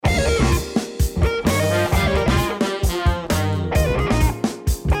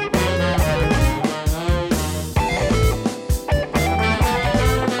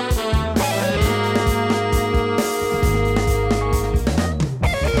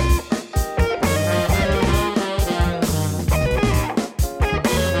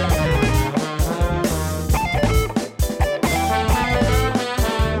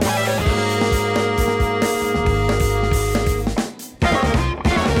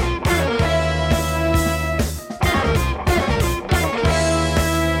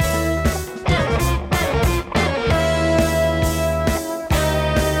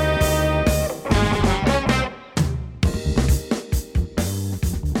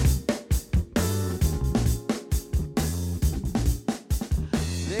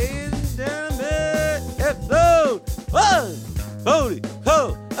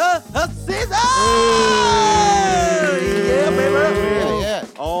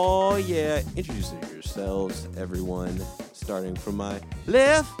yeah. Introduce yourselves, everyone. Starting from my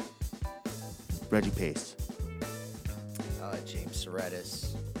left. Reggie Pace. James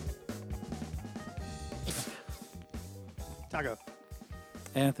Soretis. Taco.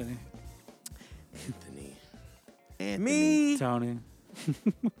 Anthony. Me. Tony.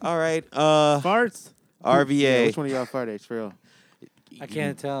 All right. Farts. RVA. Yeah, which one of y'all farted for real? I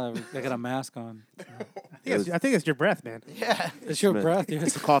can't tell. I got a mask on. I think it's your breath, man. Yeah. It's your breath.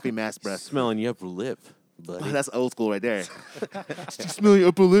 It's a coffee mask breath. Smelling your upper lip, buddy. Oh, that's old school right there. Smell your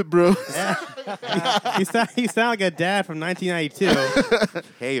upper lip, bro. You sound like a dad from 1992.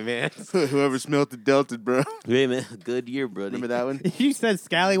 Hey, man. Whoever smelled the Delta, bro. Hey, man. Good year, buddy. Remember that one? You said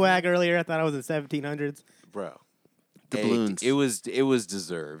scallywag earlier. I thought I was in 1700s. Bro. Doubloons. It was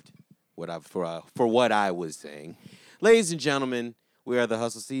deserved. For what I was saying. Ladies and gentlemen, we are the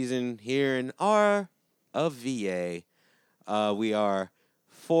Hustle Season here in R of VA. We are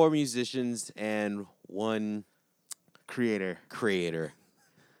 4 musicians and 1 Creator.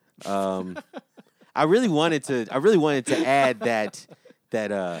 I really wanted to add that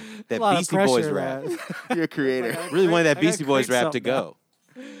Beastie Boys rap. You're a creator. Really wanted that Beastie Boys rap to go.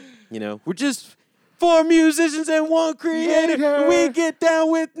 You know, we're just 4 musicians and 1 creator. Yeah. We get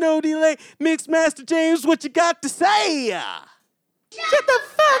down with no delay. Mix Master James, what you got to say? Shut the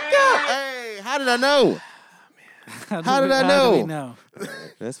fuck up. Hey, how did I know? How did I know? How do we know?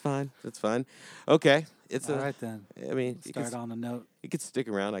 That's fine. Okay. It's All right, then. I mean, Start on a note. it could stick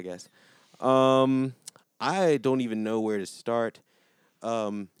around, I guess. I don't even know where to start.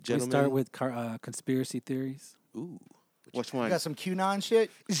 Gentlemen. We start with conspiracy theories. Ooh. Which You one? got some QAnon shit?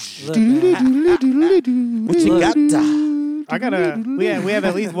 Look, man, What you got? I gotta. We have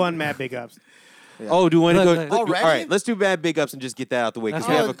at least one Mad Big Ups. Yeah. Oh, do you want to go? Look. Already? All right, let's do bad big ups and just get that out the way because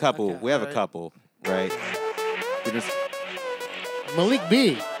we That's have a fine. couple. Okay, We have a alright. couple, right? Malik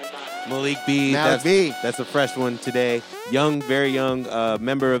B. Malik B. Malik B. That's a fresh one today. Young, very young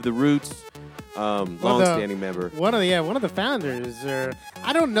member of the Roots. Long-standing member. One of the founders.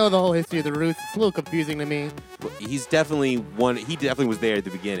 I don't know the whole history of the Roots. It's a little confusing to me. He's definitely one. He definitely was there at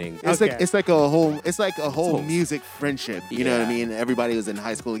the beginning. Okay. It's like a whole music friendship. You know what I Yeah. mean? Everybody was in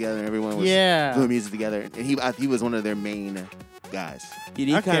high school together, and everyone was Yeah. doing music together. And he was one of their main guys.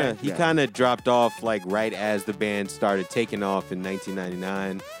 He Okay. kind of dropped off like right as the band started taking off in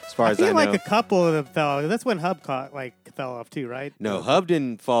 1999. As far I as feel I like know. a couple of them fell. That's when Hub fell off too, right? No, Hub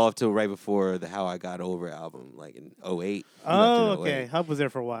didn't fall off till right before the How I Got Over album, like in 08. He Oh, left in 08. okay. Hub was there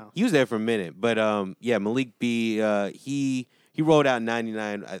for a while. He was there for a minute, but yeah, Malik B. He rolled out in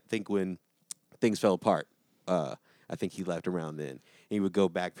 '99. I think when things fell apart. I think he left around then. He would go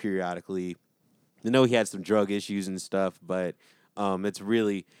back periodically. I know he had some drug issues and stuff, but it's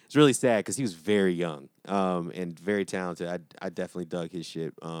really sad because he was very young and very talented. I definitely dug his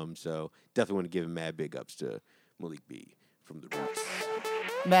shit. So definitely want to give him mad big ups to Malik B. from the Roots.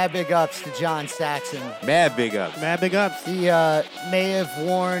 Mad big ups to John Saxon. Mad big ups. Mad Big Ups. He may have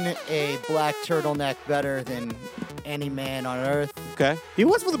worn a black turtleneck better than any man on earth. Okay. He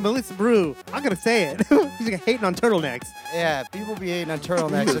was with Melissa Brew. I'm gonna say it. He's like hating on turtlenecks. Yeah, people be hating on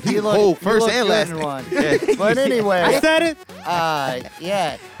turtlenecks. If you Oh, look, first you and look last. good in one. Yeah. But anyway, I said it.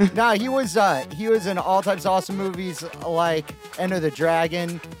 yeah. No, he was in all types of awesome movies like Enter the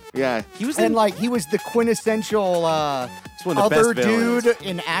Dragon, Yeah. He was and like he was the quintessential He's one of the other best villains. dude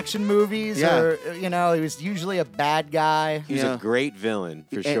in action movies. Yeah. Or he was usually a bad guy. He was Yeah. a great villain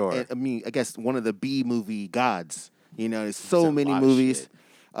for And- sure. and, I mean, I guess one of the B movie gods. You know, there's He's so a many lot of movies.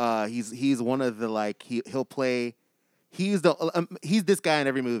 shit. He's one of the like he'll play. He's this guy in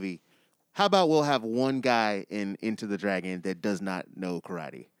every movie. How about we'll have one guy in Into the Dragon that does not know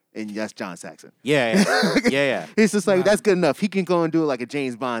karate, and that's John Saxon. Yeah. Yeah. It's just like that's good enough. He can go and do like a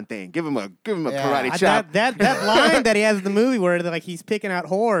James Bond thing. Give him a Yeah. karate chop. That line that he has in the movie where like he's picking out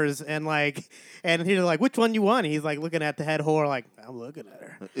whores and he's like, which one you want? And he's like looking at the head whore like, I'm looking at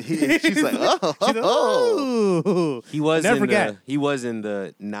her. She's like, oh, She's like, ooh. He was Never in forget. he was in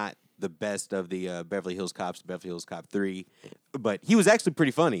the not the best of the Beverly Hills Cops, Beverly Hills Cop 3, but he was actually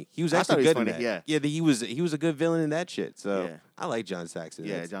pretty funny. He was I actually thought he was good in funny, that. yeah. He was a good villain in that shit. So Yeah. I like John Saxon.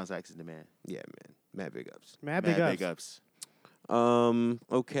 Yeah, That's- John Saxon's the man. yeah, man. Mad big ups. Mad Mad Big Ups. big ups.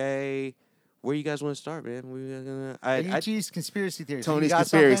 Okay. Where you guys want to start, man? AG's conspiracy theories. You Tony's got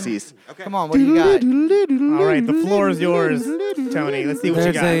something? conspiracies. Okay. Come on, what do you got? All right, the floor is yours, Tony. Let's see what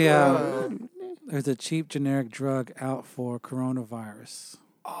you got. There's a cheap generic drug out for coronavirus.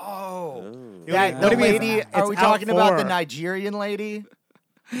 Oh. Yeah, That, what the do you mean lady, it's are we out talking about the for? Nigerian lady?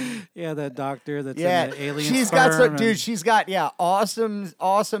 Yeah, the doctor that's Yeah, in the alien she's sperm got some, and- dude. She's got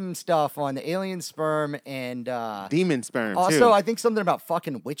awesome stuff on the alien sperm and Demon sperm, also too. I think something about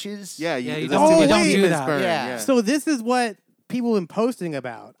fucking witches. Yeah, Yeah, you that's don't- too you much don't do demon that. sperm. Yeah. Yeah. So this is what people been posting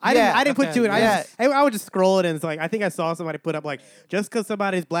about. I Yeah. didn't put Okay, two in. yeah. I would just scroll it and it's like I think I saw somebody put up like just because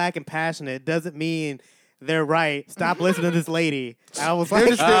somebody's black and passionate doesn't mean they're right. Stop listening to this lady. I was They're like,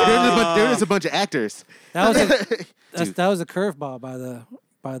 just a bunch of actors. That was a curveball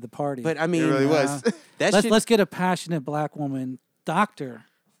by the party. But I It mean, really was. that shit, let's get a passionate black woman doctor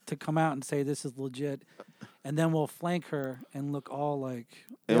to come out and say this is legit, and then we'll flank her and look all like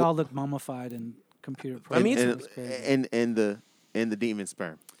they all look mummified and computer programmed. mean, It's crazy. and the demon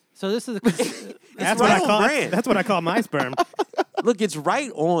sperm. So this is that's right what I on call. brand. That's what I call my sperm. look, it's right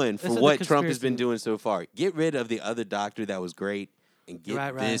on This for is the what Trump has been conspiracy. doing so far. Get rid of the other doctor that was great and get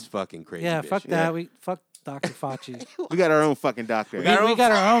Right. this fucking crazy. Yeah, bitch. fuck that. We fuck Dr. Fauci. We got our own fucking doctor. we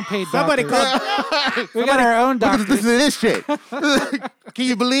got our own paid Somebody doctors. We got our own doctors. Listen to this shit. Can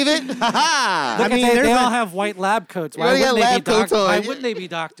you believe it? Ha ha! Look, I mean, they there's all a- have white lab coats. You Why already wouldn't got they lab be coats on. Why wouldn't they be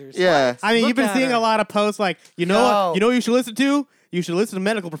doctors? Yeah. I mean, Look you've been at seeing her. a lot of posts like, you know Yo. what? You know what you should listen to? You should listen to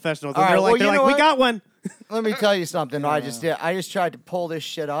medical professionals. And All right, they're well, like, you know we what? got one. Let me tell you something. I just did. I just tried to pull this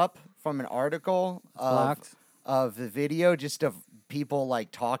shit up from an article Blocked. of the video, just of people like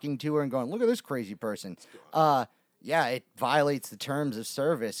talking to her and going, "Look at this crazy person." Yeah, it violates the terms of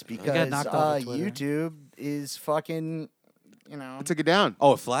service because knocked off of Twitter. YouTube is fucking, I took it down.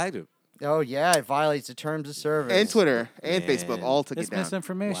 Oh, it flagged him. Oh yeah, it violates the terms of service. And Twitter and Man. Facebook all took It's it down.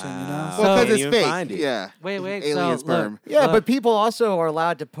 misinformation, Wow. you know. Well, So- because You it's even fake. find it. Yeah. Wait, Alien so sperm. Yeah, look, but people also are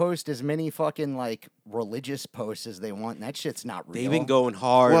allowed to post as many fucking like religious posts as they want, and that shit's not real. They've been going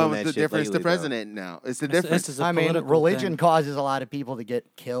hard Well, on that the shit difference, lately, the though. president now. It's the This difference. is a I mean, political religion thing. causes a lot of people to get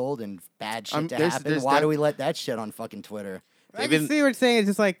killed and bad shit to there's- happen. there's Why that- do we let that shit on fucking Twitter? I They've can been- see what you're saying. It's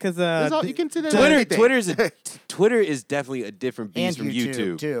just like, because You can see that on anything. Twitter is definitely a different And beast from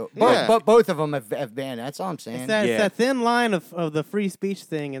YouTube. too. Yeah. But both of them have banned. That's all I'm saying. it's that, Yeah. it's that thin line of the free speech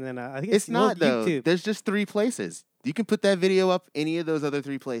thing, and then I think It's not though. YouTube. There's just 3 places. You can put that video up any of those other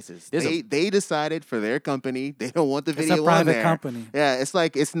 3 places. There's They decided for their company they don't want the It's video a on private there. company. Yeah, it's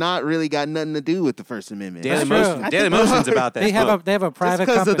like it's not really got nothing to do with the First Amendment. Daily That's Motion. true. Daily Motion's about that. They have book. a Just private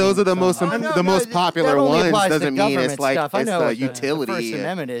because company. those are the so- most Oh, no, the most that popular only ones applies to doesn't mean it's government like stuff. I it's know the what utility. The First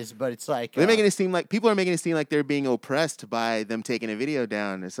Amendment is, but it's like They're making it seem like people are making it seem like they're being oppressed by them taking a video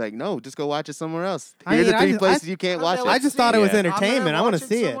down. It's like no, just go watch it somewhere else. I Here's mean, the I 3 just- places I- you can't I'm watch gonna it. I just thought it was Yeah. entertainment. I want to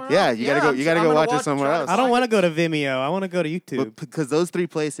see it. Yeah, you gotta go. You gotta go watch it somewhere else. I don't want to go to Vimeo. I want to go to YouTube. But because those 3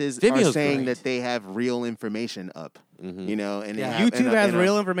 places are Vimeo's saying great. that they have real information up, you know, and they Yeah. have, YouTube and, has and,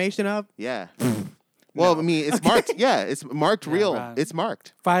 real information up. Yeah. Well, I mean, it's marked. Yeah, it's marked real. right. It's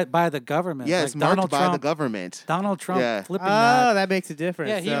marked. by the government. Yeah, like it's marked Donald by Trump, the government. Donald Trump Yeah. flipping Oh, that. that makes a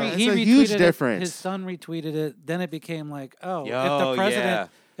difference. Yeah, So- he It's a retweeted huge it. difference. His son retweeted it. Then it became like, oh, if Yo, the president, yeah.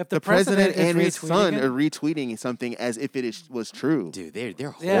 if The president is and his son retweeting are it, retweeting something as if was true, Dude, they're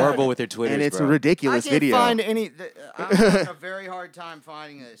Yeah. horrible with their Twitters, and it's bro. a ridiculous I can't video. find any. I'm having a very hard time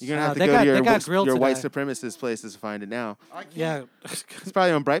finding this. You're gonna have to they go got- to they got grilled your white today. supremacist places to find it now. I can't. yeah. It's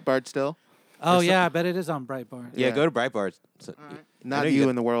probably on Breitbart still. Oh yeah, I bet it is on Breitbart. yeah, Yeah. go to Breitbart. So- Not know you you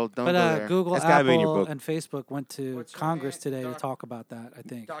in the world. Don't But go there. Google, That's gotta be in your Apple, book. and Facebook went to What's her Congress name? today to Doc- talk about that. I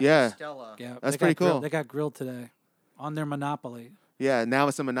think. Dr. Yeah. Stella. Yeah, That's they got pretty grilled- cool. They got grilled today on their monopoly. Yeah, now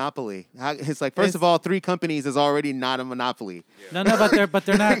it's a monopoly. It's like first of all, 3 companies is already not a monopoly. No, but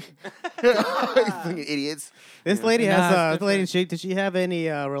they're not. Fucking idiots. This lady Nah, has. it's This lady, did she have any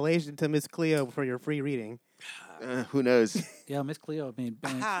relation to Miss Cleo for your free reading? Who knows? Yeah, Miss Cleo made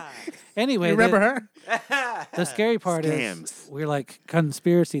bank. Anyway, You remember the, her? the scary part Scams. is we're like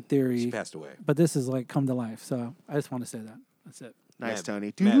conspiracy She theory, passed away. but this is like come to life. So I just want to say that. That's it. Nice,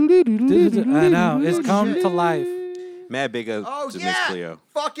 Mad- Tony. I know it's come to life. Mad big up Oh to Miss yeah. Cleo.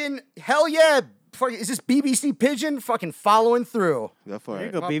 Fucking hell yeah. Fucking, is this BBC Pigeon fucking following through? Go for There you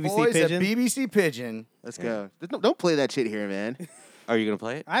it. go, My BBC boy's Pigeon. a BBC Pigeon. Let's go. Don't play that shit here, man. Are you gonna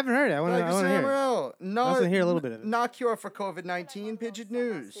play it? I haven't heard it. I want to hear it. Samuel, no, I want to hear a little bit of it. Not cure for COVID-19. Pigeon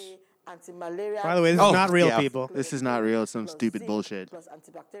news. By the way, this is not real, yeah. people. This is not real. It's some stupid bullshit.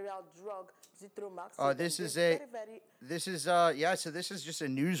 Oh, this is yeah. So this is just a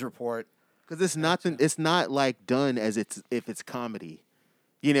news report. Because it's not like done as if it's comedy.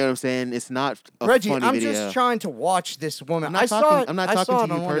 You know what I'm saying? It's not a Reggie, funny I'm video. just trying to watch this woman. I'm not I talking, saw it. I'm not I talking saw to it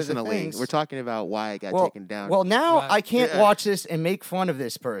you on one of the personally. things. We're talking about why it got well, taken down. Well, now Right. I can't Yeah. watch this and make fun of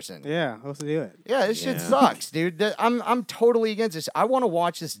this person. Yeah, let's do it. Yeah, this shit Yeah. sucks, dude. I'm totally against this. I want to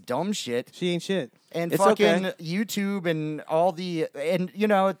watch this dumb shit She ain't shit. and It's fucking okay. YouTube and all the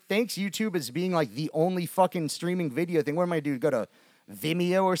thanks YouTube as being like the only fucking streaming video thing. What am I gonna do? Go to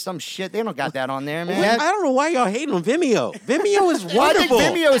Vimeo or some shit. They don't got that on there, man. I don't know why y'all hating on Vimeo. Vimeo is Well, I think wonderful.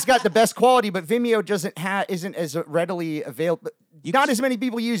 Vimeo's got the best quality, but Vimeo isn't as readily available. Not as many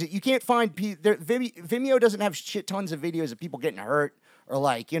people use it. You can't find Vimeo doesn't have shit tons of videos of people getting hurt or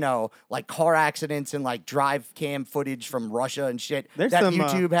like car accidents and like drive cam footage from Russia and shit There's that some,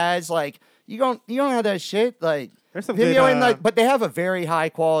 YouTube has. Like you don't have that shit. Like There's some Vimeo good, and like, but they have a very high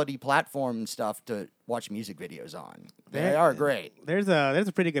quality platform and stuff to watch music videos on. They are great. There's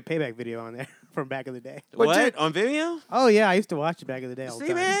a pretty good payback video on there from back in the day. What? dude- On Vimeo? Oh yeah, I used to watch it back in the day. All the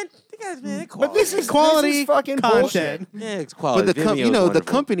See, time. man? You guys, man, But this is Quality fucking bullshit. content. Yeah, it's quality. But Vimeo's the wonderful.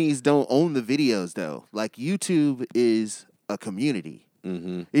 companies don't own the videos though. Like YouTube is a community.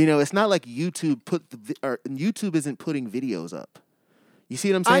 Mm-hmm. It's not like YouTube YouTube isn't putting videos up. You see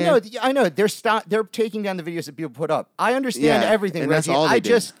what I'm saying? I know. They're taking down the videos that people put up. I understand Yeah, everything, and that's Reggie. all they I do.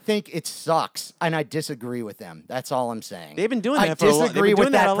 just think it sucks, and I disagree with them. That's all I'm saying. They've been doing I that for a lot. They've disagree been with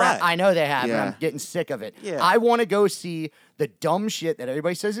doing that a crap. lot. I know they have, and Yeah. I'm getting sick of it. Yeah. I want to go see the dumb shit that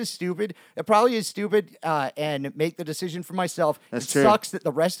everybody says is stupid. It probably is stupid, and make the decision for myself. That's it true. sucks that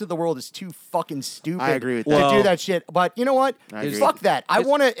the rest of the world is too fucking stupid. I agree with to that. do Well- that shit. But you know what? I agree. Fuck that. I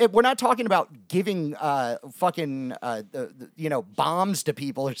want to. We're not talking about giving fucking bombs to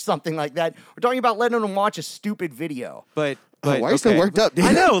people or something like that. We're talking about letting them watch a stupid video. But why are you so okay. worked up, dude?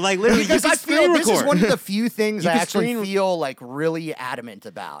 I know, like literally, Because you I can feel screen this is record. one of the few things You I can actually screen- feel like really adamant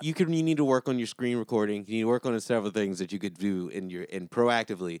about. You need to work on your screen recording. You need to work on several things that you could do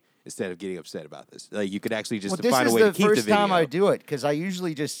proactively instead of getting upset about this. Like you could actually just Well, this find a is way the to keep the first video. time I do it because I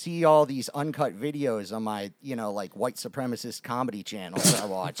usually just see all these uncut videos on my, like white supremacist comedy channels I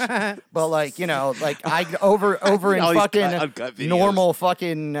watch. But like, like I over in All these fucking uncut videos. normal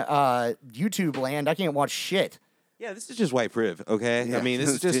fucking YouTube land, I can't watch shit. Yeah, this is just white priv, okay? Yeah. I mean, this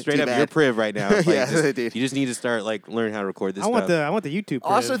is It's just too straight up your bad. priv right now. Like, Yeah, just- dude. you just need to start learn how to record this I want stuff. the YouTube.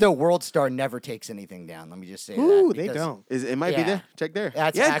 Also, priv. the World Star never takes anything down. Let me just say that. Ooh, they because don't. It might be Yeah. there. Check there.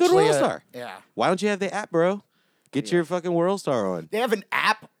 That's Yeah, good actually Worldstar. Yeah. Why don't you have the app, bro? Get your fucking World Star on. They have an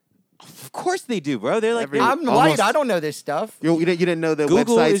app. Of course they do, bro. They're like Every- I'm almost- white. I don't know this stuff. You didn't know that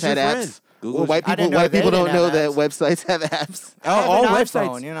Google websites is your had friend. apps. Google Well, is- I didn't know white they people didn't don't know have that apps. websites have apps. I have all an websites.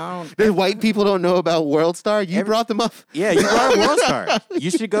 iPhone, I don't- The white people don't know about WorldStar. You brought them up. Yeah, you are World Star. You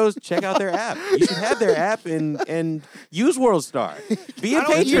should go check out their app. You should have their app and use World Star. Be a I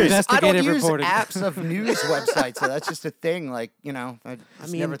don't patron. use, I don't Investigative use reporting. apps of news websites, so that's just a thing. Like, I just I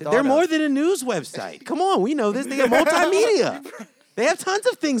never mean, thought they're of. more than a news website. Come on, we know this. They have multimedia. They have tons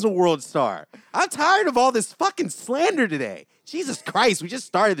of things on World Star. I'm tired of all this fucking slander today. Jesus Christ, we just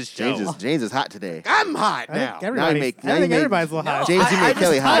started the show. James is hot today. I'm hot I now. think everybody's, now I you think make- everybody's a little hot. James, you I made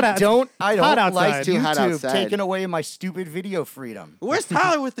Kelly just- hot. I don't Hot like outside. Too hot YouTube outside. taking away my stupid video freedom. Where's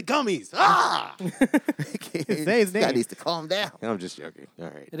Tyler with the gummies? Ah! Say his Guy name. needs to calm down. I'm just joking. All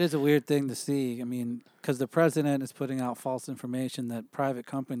right. It is a weird thing to see. I mean, because the president is putting out false information that private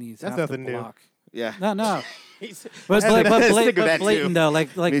companies That's have to nothing new. block. Yeah. No. He's- But, Stick with that, blatant too. though,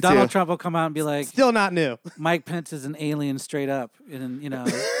 like Me Donald too. Trump will come out and be like, Still not new. Mike Pence is an alien straight up, and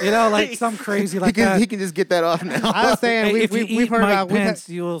like some crazy like he that. can just get that off now. I was saying Hey, if you we've eat heard Mike about. Pence,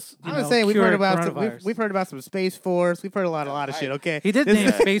 you'll. I was saying we've cure heard about coronavirus. we've heard about some Space Force. We've heard a lot of shit. Okay, He did This name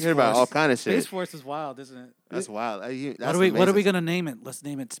is- Space Hear about Force. all kind of shit. Space Force is wild, isn't it? That's wild. That's What are we amazing. gonna name it? Let's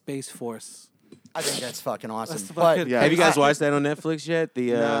name it Space Force. I think that's fucking awesome. That's But fucking- Yeah. Have you guys watched that on Netflix yet?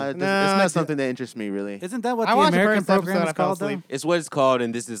 The Nah, it's No, not something that interests me really. Isn't that what I the watched the American first episode, program I is fell called? Though? asleep. it's what it's called,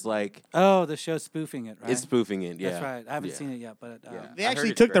 and this is like Oh, the show's spoofing it, right? it's spoofing it. Yeah, That's right. I haven't Yeah. seen it yet, but Yeah. They I heard actually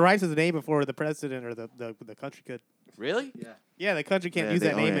it's took the great. rights of the name before the president or the country could. Really? Yeah, the country can't Yeah, use they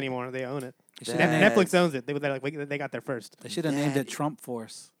that own name it. anymore. They own it. they should That- have named, Netflix owns it. They got there first. they should have named it Trump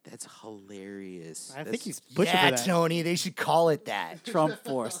Force. That's hilarious. I think he's yeah, pushing for that. Tony, they should call it that. Trump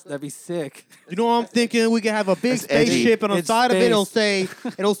Force. That'd be sick. You know what I'm thinking? We can have a big That's edgy. spaceship, and on the It's side of it, space.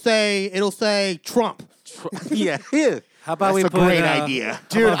 it'll say Trump. yeah. How about we That's a put great idea.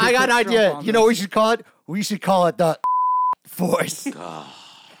 Dude, about we I got an put Trump idea. on You know what we this? should call it? We should call it the Force.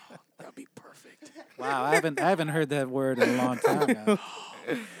 That'd be perfect. Wow, I haven't heard that word in a long time now.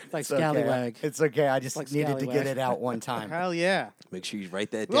 It's like It's okay. scallywag. It's okay. I just like needed to scallywag. get it out one time. Hell yeah. Make sure you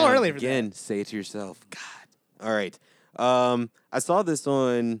write that A little down early for again. Say it to yourself. God. All right. I saw this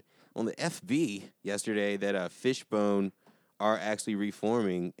on the FB yesterday that Fishbone are actually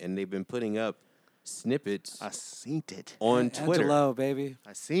reforming, and they've been putting up snippets I seen it. on Twitter. Angelo, baby.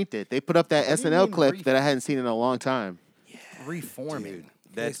 I seen it. They put up that What do you SNL mean clip that I hadn't seen in a long time. Reforming. Dude,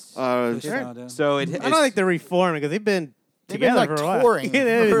 that's Uh, Fish on, dude. so. It, I don't think they're reforming because they've been They've been together like for a while. touring.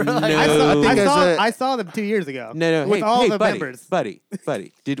 Yeah, for, like- No. I saw them 2 years ago. No, with hey, all hey, the buddy, members. buddy.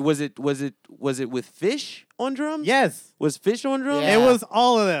 Was it with Fish on drums? Yes, Was Fish on drums? Yeah. it was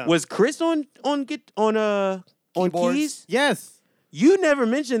all of them. Was Chris on Keyboards? keys? Yes. You never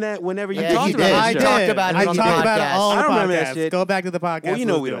mentioned that whenever you Yeah, talked he about did. the I show. talked did. about it I on the talked about it podcast. all I the don't remember that podcasts. shit. Go back to the podcast. Well, you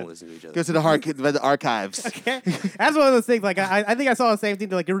know Let's we do don't it. listen to each other. Go to the archives. Okay. That's one of those things. Like I think I saw the same thing.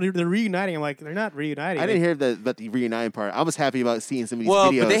 Like they're reuniting. I'm like, they're not reuniting. I didn't hear about the reuniting part. I was happy about seeing some of these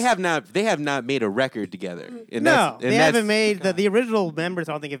Well, videos. but they have not made a record together. And No, that's, they haven't made the original members.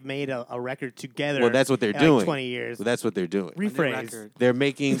 I don't think have made a record together. Well, that's what they're in, doing. Like 20 years. Well, that's what they're doing. Rephrase. record. They're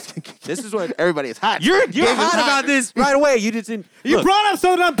making. This is what Everybody is hot. you're Gabe is hot about this right away. You didn't. You look, brought up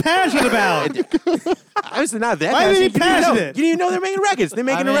something I'm passionate about. I was not that. Why are you passionate. passionate? You didn't even know they're making records. They're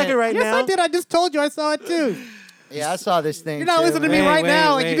making a mean, record right Yes, now. I did. I just told you. I saw it too. Yeah, I saw this thing. You're not too. listening to me Wait, right wait,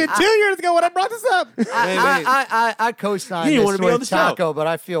 now. Like wait. you did 2 years ago when I brought this up. I co-signed You didn't this wanna be on with the show. Taco, but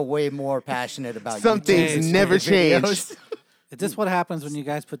I feel way more passionate about Some YouTube things and never videos. change. Is this what happens when you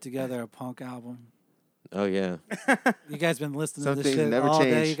guys put together a punk album? Oh yeah. You guys been listening Some to this things shit never all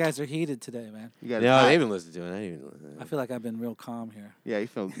day. change. You guys are heated today, man. You got No, they've been listening to it. I didn't even listen. I feel like I've been real calm here. Yeah, you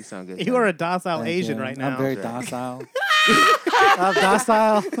sound good. You are a docile Thank Asian you. right now. I'm very docile. I'm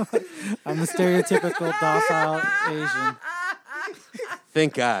docile. I'm the stereotypical docile Asian.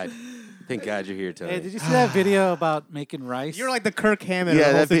 Thank God. Thank God you're here, Tony. Hey, did you see that video about making rice? You're like the Kirk Hammett Yeah, of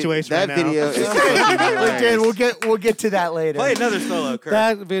the whole that situation that right now. video. Is We did. We'll get to that later. Play another solo, Kurt.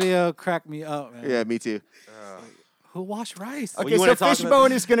 That video cracked me up, man. Yeah, me too. Who washed rice? Okay, you so wanna talk about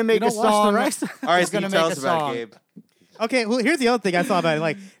Fishbone is going to make You a don't wash the song. rice? All right, He's so you gonna tell make us a about song. it, Gabe. Okay, well, here's the other thing I saw about it.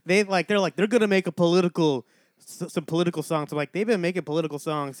 Like they're gonna make a political, some political songs. So like they've been making political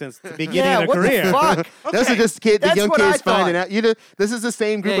songs since the beginning Yeah, of their what career. the fuck? Those are just the That's young what I kids finding thought. out. You know, this is the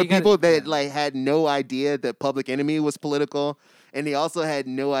same group Yeah, of you gotta- people that like had no idea that Public Enemy was political, and they also had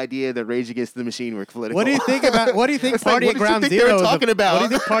no idea that Rage Against the Machine were political. What do you think about? What do you think It's like, Party what at did you Ground think they were Zero is talking about? What do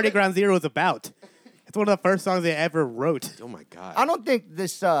you think Party at Ground Zero is about? It's one of the first songs they ever wrote. Oh my God. I don't think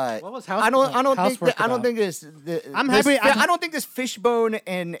this. What was I don't think. Housework I don't about? think this. I'm this, happy- I don't think this Fishbone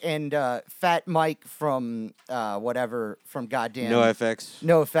and Fat Mike from whatever from goddamn No FX.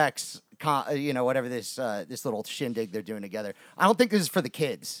 No Effects. Whatever this this little shindig they're doing together. I don't think this is for the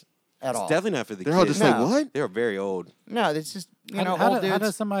kids at all. It's definitely not for the They're all kids. just No. like, what? They're very old. No, it's just How, old how dudes.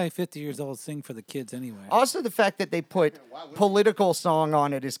 does somebody 50 years old sing for the kids anyway? Also, the fact that they put political song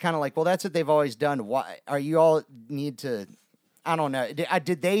on it is kind of like, well, that's what they've always done. Why are you all need to? I don't know.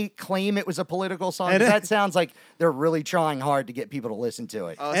 Did they claim it was a political song? 'Cause that sounds like they're really trying hard to get people to listen to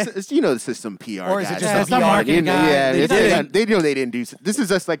it. This is some PR. Or is it guys. just Yeah, a it's not PR? marketing guy. Yeah, They they did. know they didn't do. This is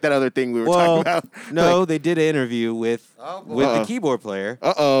just like that other thing we were Well, talking about. no, they did an interview with the Uh-oh. keyboard player,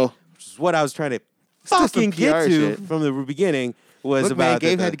 Uh-oh. which is what I was trying to Still some fucking get PR to shit. from the beginning. Was Look, about man,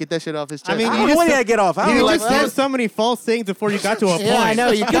 Gabe that had to get that shit off his chest. I mean, I you don't know just when said- did I get off. I don't You know. just said so many false things before you got to a point. Yeah, I know.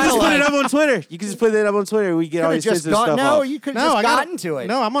 You You can kind just of put it like up on Twitter. You can just put it up on Twitter. We get all could these have just sensitive gone. stuff No, off. you could No, just I gotten to it.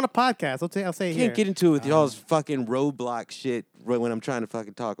 No, I'm on a podcast. I'll say it You here. can't get into it with y'all's fucking roadblock shit right when I'm trying to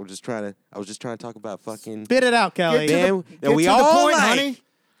fucking talk. I was just trying to talk about fucking Spit it out, Kelly. Get to man get that we to the all point, like. honey.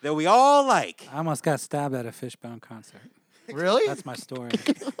 That we all like. I almost got stabbed at a Fishbone concert. Really? That's my story.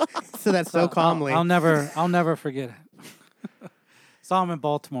 So that's so calmly. I'll never forget it. Saw him in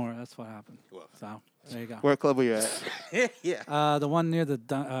Baltimore. That's what happened. So there you go. Where club were you at? Yeah. The one near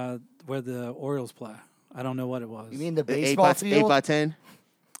the where the Orioles play. I don't know what it was. You mean the The 8 baseball by field? 10?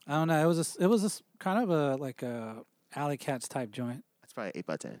 I don't know. It was a kind of a alley cats type joint. That's probably 8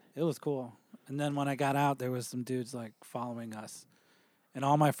 by 10. It was cool. And then when I got out, there was some dudes like following us, and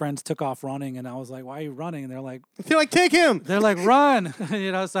all my friends took off running, and I was like, "Why are you running?" And they're like, Take him. "Run!"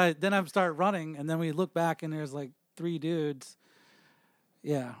 So then I start running, and then we look back, and there's like 3 dudes.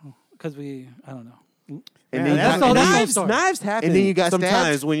 Yeah, because I don't know. And Yeah, then that's you all- got- that's all Knives, story. knives happen. And then you got sometimes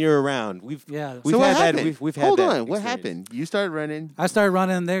stabbed? when you're around. We've Yeah. we've So what had that. happened? We've had Hold that. on. What experience. happened? You started running. I started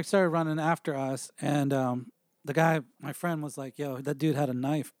running. They started running after us, and the guy, my friend, was like, "Yo, that dude had a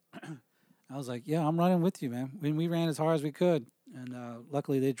knife." I was like, "Yeah, I'm running with you, man." We ran as hard as we could, and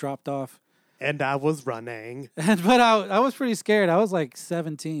luckily they dropped off. And I was running. But I was pretty scared. I was like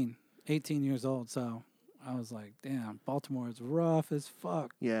 17, 18 years old, so I was like, "Damn, Baltimore is rough as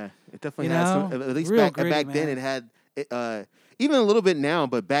fuck." Yeah, it definitely You has some. know? At least Real back gritty, then, man. it had even a little bit now.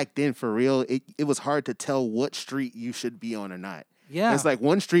 But back then, for real, it was hard to tell what street you should be on or not. Yeah. It's like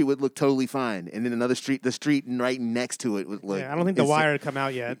one street would look totally fine, and then another street, the street right next to it would look. Yeah, I don't think The Wire had come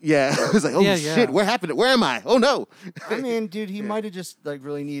out yet. Yeah, it was like, oh Yeah, shit, yeah. where happened? Where am I? Oh no. I mean, dude, he might have just like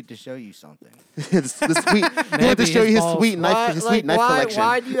really needed to show you something. the sweet. He wanted to show you his balls. sweet knife, his sweet knife collection.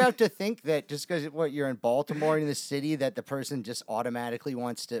 Why do you have to think that just because you're in Baltimore in the city that the person just automatically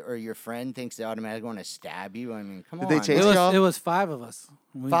wants to, or your friend thinks they automatically want to stab you? I mean, come Did on. they chase It y'all? was 5 of us.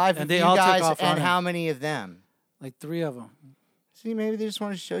 Five and of they you all guys, took off and running. how many of them? Like 3 of them. See, maybe they just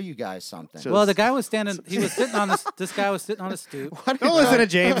want to show you guys something. So- Well, the guy was standing. He was sitting on this. This guy was sitting on a stoop. Don't listen to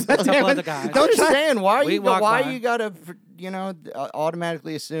James. A couple other guys. I'm just saying, why We you walked why by. you gotta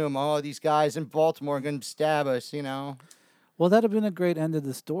automatically assume, oh, these guys in Baltimore are gonna stab us, you know? Well, that'd have been a great end of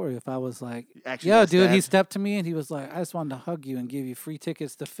the story if I was like, Actually "Yo, got dude," he stabbed. stepped to me and he was like, "I just wanted to hug you and give you free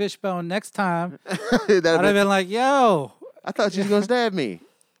tickets to Fishbone next time." That'd I'd have been- been like, "Yo," I thought you was gonna stab me.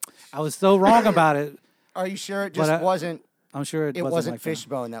 I was so wrong about it. Are you sure it But just I- wasn't? I'm sure It wasn't wasn't like that.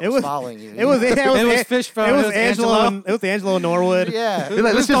 Fishbone that It was was- following you. It was. It was Fishbone. It was It was Angelo. Angelo. It was Angelo Norwood. Yeah. They're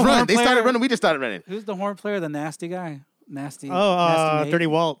like, let's Who's the just run. horn They started player? running. We just started running. Who's the horn player? The nasty guy. Nasty. Oh, nasty Nate? Dirty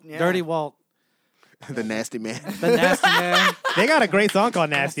Walt. Yeah. Dirty Walt. The nasty man. The nasty man. They got a great song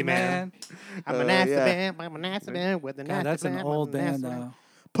called Nasty Man. I'm a nasty yeah. man. I'm a nasty man with a God, nasty that's an man, old with a nasty band man. though.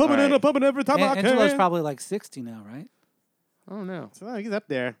 Pumping All it right. up, pumping every time I can. Angelo's probably like 60 now, right? Oh no. So he's up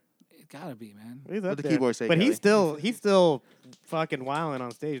there. It gotta be, man. He's What up the there. keyboard say, But he's Kelly? still fucking wilding on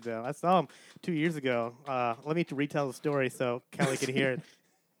stage though. I saw him 2 years ago. Let me retell the story so Kelly can hear it.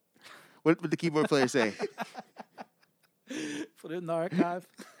 What would the keyboard player say? Put it in the archive.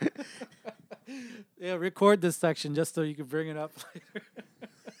 Yeah, record this section just so you can bring it up later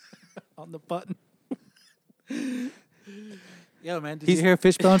on the button. Yo, man, did you hear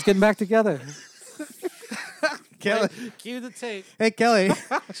Fishbone's getting back together? Kelly, Cue the tape. hey Kelly,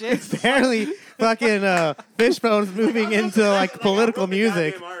 apparently fucking Fishbone's moving into like political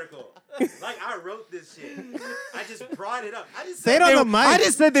music. Article. Like I wrote this shit. I just brought it up. I just Say it on the mic. I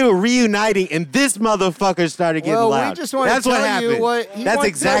just said they were reuniting, and this motherfucker started getting Well, loud. we just want That's to what tell happened. you what. That's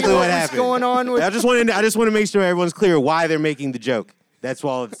exactly what was happened. going on with I just want to make sure everyone's clear why they're making the joke. That's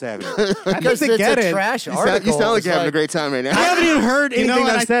all that's happening. because they it's get a it. trash You article. sound like It's you're having a great time right I now. haven't even heard You know anything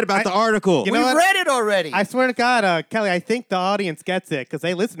what? I've said about the article. You We know what? read it already. I swear to God, Kelly, I think the audience gets it because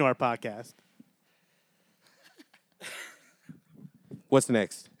they listen to our podcast. What's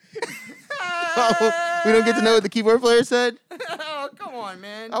next? Oh, we don't get to know what the keyboard player said. Oh, come on,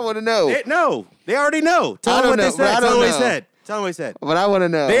 man. I want to know, No, they already know. Tell I them don't what they know, said. but I Tell them don't what he know. said. Tell them what he said. but I want to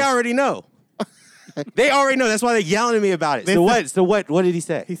know. They already know. They already know. That's why they're yelling at me about it. So what? So what? What did he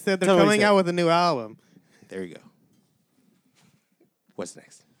say? He said they're Tell me what coming he said. out with a new album. There you go. What's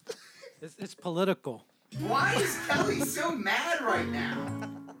next? It's political. Why is Kelly so mad right now?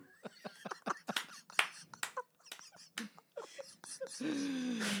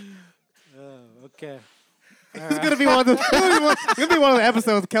 Okay. It's gonna be one of the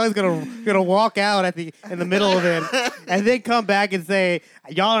episodes. Kelly's gonna walk out in the middle of it, and then come back and say,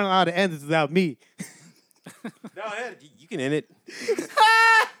 "Y'all aren't allowed to end this without me." No, you can end it. You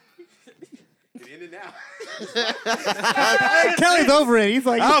can end it now. Kelly's over it. He's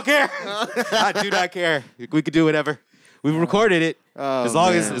like, I don't care. I do not care. We could do whatever. We've recorded it. Oh, as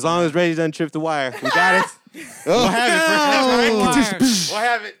long man. as Reggie doesn't trip the wire, we got it. Oh, We'll have it. Wire. We'll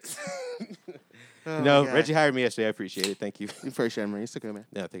have it. No, God. Reggie hired me yesterday. I appreciate it. Thank you. You first, Emery. It's okay, man.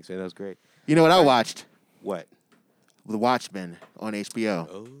 No, thanks, man. That was great. You know what I watched? What? The Watchmen on HBO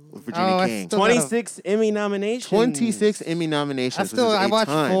Oh. with Virginia I King. still gotta- 26 Emmy nominations. 26 Emmy nominations. which is I a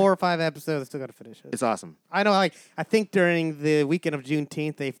watched ton. 4 or 5 episodes. I still gotta finish it. It's awesome. I know, I think during the weekend of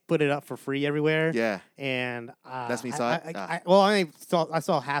Juneteenth, they put it up for free everywhere. Yeah. And That's when you saw it? I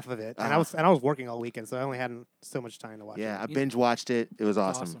saw half of it, and I was working all weekend, so I only had so much time to watch Yeah, I it. binge watched it. It was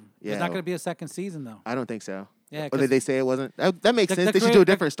It's awesome. Yeah. There's not going to be a second season though. I don't think so. Yeah. Or 'cause did they say it wasn't? That makes the- sense. the They should crea- do a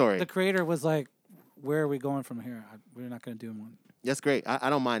different story. The creator was like, "Where are we going from here? We're not going to do one." That's great.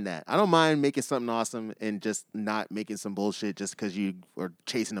 I don't mind that. I don't mind making something awesome and just not making some bullshit just because you are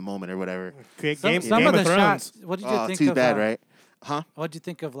chasing the moment or whatever. Game Some of of the Thrones. shots. What did you Oh, think too of? bad, right? Huh? What did you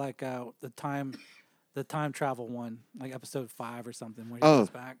think of like the time travel one, like episode 5 or something, where he Oh. goes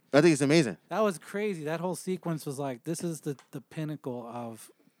back? I think it's amazing. That was crazy. That whole sequence was like, this is the pinnacle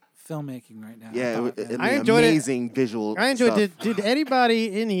of filmmaking right now. Yeah, thought, it, man. I enjoyed it. amazing visual. I enjoyed. stuff. Did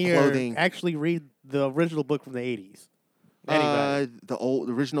anybody in here Clothing. actually read the original book from the 80s? Anybody? The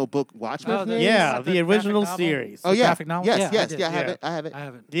original book Watchmen. Oh, maybe? Yeah, Not the the original graphic novel? series. Oh yeah. graphic novel? Yes, Yeah, I yes, did. yeah. I have Yeah. it. I have it. I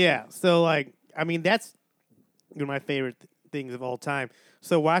haven't. Yeah. So like, I mean, that's one of my favorite things of all time.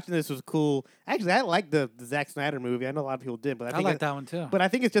 So watching this was cool. Actually, I like the Zack Snyder movie. I know a lot of people did, but I I think like that one too. But I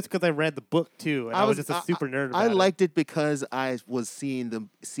think it's just because I read the book too, and I was just a super nerd about I it. liked it because I was seeing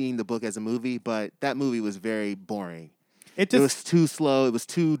the book as a movie, but that movie was very boring. It was too slow. It was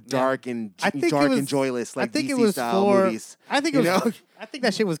too dark and and joyless, like I think DC it was style for, movies. I think it was. I think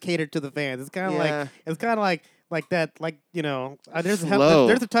that shit was catered to the fans. It's kind of like that. Like there's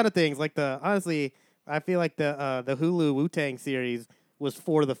a ton of things. Like honestly, I feel like the Hulu Wu-Tang series was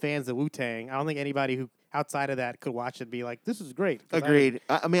for the fans of Wu-Tang. I don't think anybody who outside of that could watch it and be like, this is great. Agreed.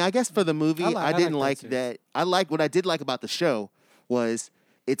 I mean, I guess for the movie, I didn't like that. What I did like about the show was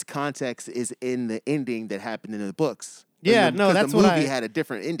its context is in the ending that happened in the books. Yeah, that's what the movie had a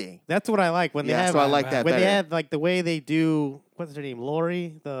different ending. That's what I like when they have. So I like that when better. they have like the way they do. What's her name?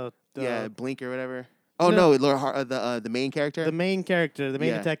 Lori. Blink or whatever. Oh no, the main character. The main character, the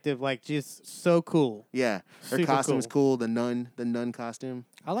main detective, like just so cool. Yeah, her costume is cool. The nun costume.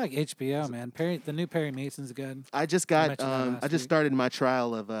 I like HBO, man. The new Perry Mason's good. I just started my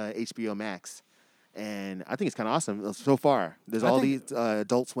trial of HBO Max, and I think it's kind of awesome so far. There's all these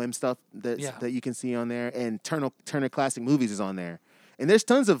Adult Swim stuff that you can see on there, and Turner Classic Movies is on there. And there's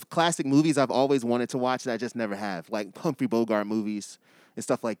tons of classic movies I've always wanted to watch that I just never have, like Humphrey Bogart movies and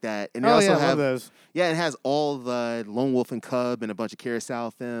stuff like that. And they also have those. Yeah, it has all the Lone Wolf and Cub and a bunch of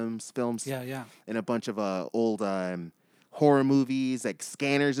Kurosawa films. Yeah. And a bunch of old horror movies, like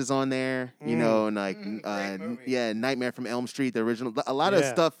Scanners is on there, and like Nightmare from Elm Street, the original. A lot of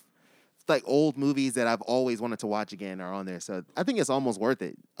stuff, like old movies that I've always wanted to watch again are on there. So I think it's almost worth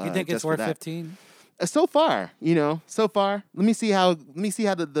it. You think it's worth 15? So far, Let me see how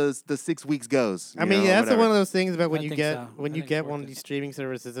the 6 weeks goes. I mean, that's one of those things about when you get one of these streaming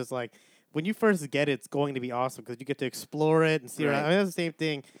services. It's like when you first get it, it's going to be awesome because you get to explore it and see. Right. I mean, that's the same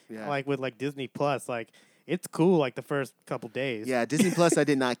thing. Yeah. Like with Disney Plus, like it's cool. Like the first couple days. Yeah, Disney Plus, I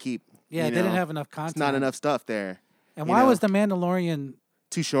did not keep. Yeah, they didn't have enough content. It's not enough stuff there. And why was The Mandalorian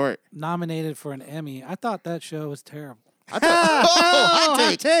too short? Nominated for an Emmy. I thought that show was terrible.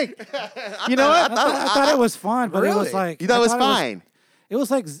 Hot take. You know what? I thought it was fun, but it was like you thought it was fine. It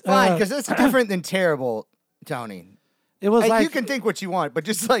was like fine because it's different than terrible, Tony. It was like you can think what you want, but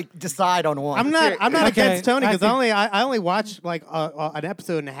just like decide on one. I'm not against Tony because I only watched like an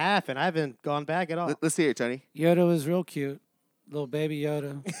episode and a half, and I haven't gone back at all. Let's hear it, Tony. Yoda was real cute, little baby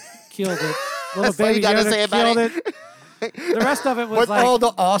Yoda, killed it. Little baby Yoda killed it. The rest of it was but all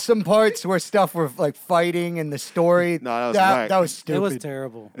the awesome parts where stuff were like fighting and the story. No, that was stupid. It was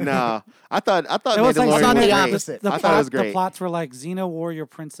terrible. No, I thought it was like the opposite. I thought it was great. The plots were like Xena Warrior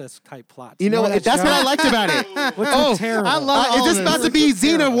Princess type plots. You know what? That's what I liked about it. Which was terrible. I love. Is this about to be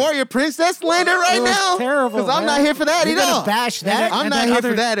Xena Warrior Princess Lander right now? Terrible. Because I'm not here for that at all. Bash that. I'm not here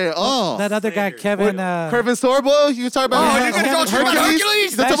for that at all. That other guy, Kevin Sorbo. You talking about? You're gonna talk about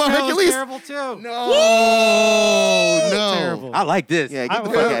Hercules? You talking about Hercules? Terrible too. No. Terrible. I like this. Yeah, get the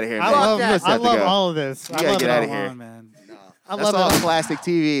fuck out of here, man. I love all of this. You gotta get out of here, man. That's all classic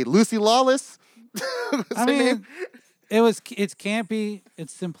TV. Lucy Lawless. I mean, it's campy.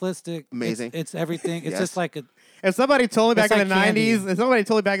 It's simplistic. Amazing. It's everything. It's just like a. If somebody told me back in the candy.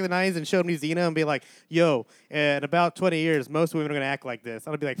 90s, and showed me Xena and be like, yo, in about 20 years, most women are going to act like this,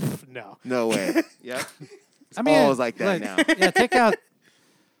 I'd be like, no. No way. Yeah. I mean, always like that now. Yeah, take out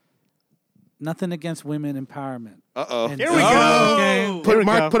nothing against women empowerment. Uh-oh. Here we go.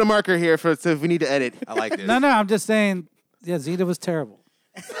 Okay. Put a marker here so if we need to edit. I like this. No, I'm just saying, yeah, Xena was terrible.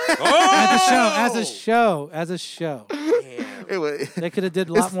 As a show. Damn. They could have did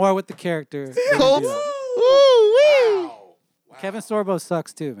a lot more with the character. Kevin Sorbo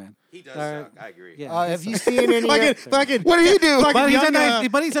sucks too, man. He does suck. I agree. Yeah, have you seen any? What did he do? But he's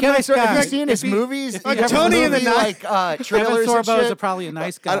a nice guy. Have you seen his movies? Tony in the like Kevin trailers and Sorbo is shit? probably a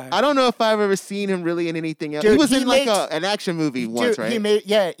nice guy. I don't know if I've ever seen him really in anything else. Dude, he was he in makes- like an action movie once, right?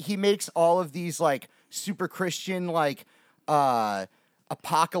 He makes all of these like super Christian, like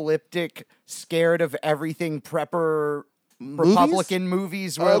apocalyptic, scared of everything prepper Republican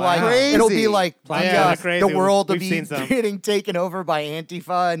movies where like crazy. it'll be like crazy. the world will We've be seen some. getting taken over by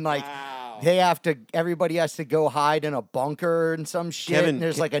Antifa and like everybody has to go hide in a bunker and some shit. Kevin, and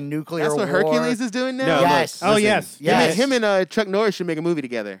there's like a nuclear That's what war. Hercules is doing now? No, Yes. Oh, yes. Yes. Him and Chuck Norris should make a movie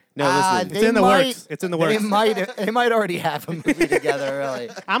together. No, listen. It's in the works. It's in the works. They might already have a movie together.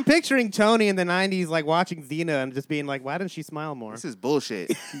 Really. I'm picturing Tony in the 90s, like, watching Xena and just being like, why doesn't she smile more? This is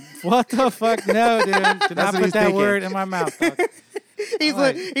bullshit. What the fuck? No, dude. Do not what put he's that thinking. word in my mouth. Dog. He's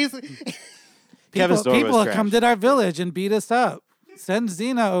Kevin Sorbo People is will come to our village and beat us up. Send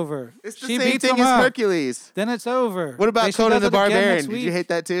Xena over. It's the She same beats thing them as up. Hercules. Then it's over. What about They should Conan go the to gym Barbarian? next Did you week. hate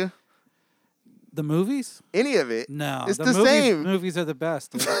that too? The movies? Any of it? No, it's the same. Movies are the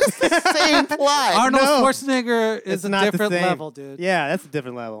best. Dude. It's the same plot. Arnold Schwarzenegger is It's a not the different same. level, dude. Yeah, that's a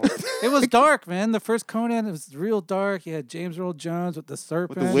different level. It was dark, man. The first Conan, it was real dark. You had James Earl Jones with the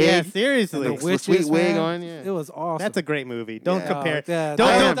serpent. With the wig. Yeah, seriously. And the witches, sweet wig man. on, yeah. It was awesome. That's a great movie. Don't compare. Yeah,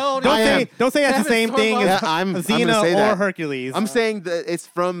 Don't say that's the same thing as I'm gonna Xena say or that. Hercules. I'm saying that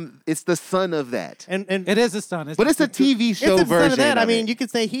it's the son of that. and It is a son. But it's a TV show it's the son version of that. I of mean, it. you could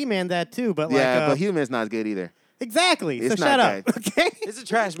say He-Man that too, but Yeah, like but Human's not good either. exactly. It's So not shut up. good. Okay. It's a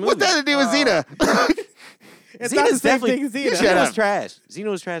trash movie. What's that to do with Xena? It's not the Xena's same definitely thing as Xena. Shut Xena up. was trash. Xena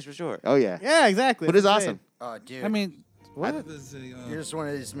was trash for sure. Oh yeah. Yeah, exactly. But it's That's what I'm awesome. Oh, dude. I mean, what? Here's one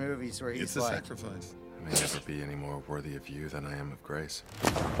of these movies where he's It's a like, sacrifice. I may never be any more worthy of you than I am of grace.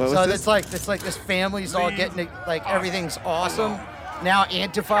 so it's like this family's all getting like everything's awesome. Now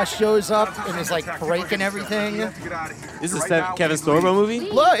Antifa shows up and is like breaking everything. This is a Kevin Sorbo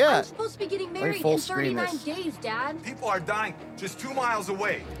movie? Well, yeah. I'm supposed to be getting married full in screen 39 this. days, Dad. People are dying just 2 miles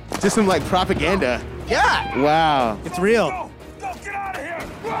away. Just some like propaganda. Yeah. Wow. It's real. Go, get out of here!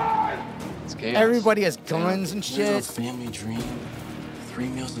 Run! Everybody has guns and shit. Family dream. 3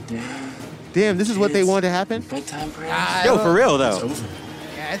 meals a day. Damn, this is what they want to happen? Bedtime prayers. Yo, for real though.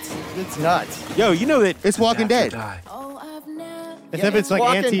 Yeah, it's nuts. Yo, you know that It's Walking Dead. Except it's like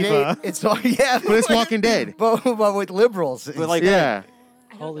Walking Antifa. Dead. It's yeah, But it's Walking Dead. but with liberals. but like Yeah.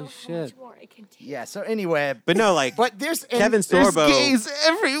 Holy shit. Yeah. So anyway, but no, like but there's Kevin There's Sorbo. gays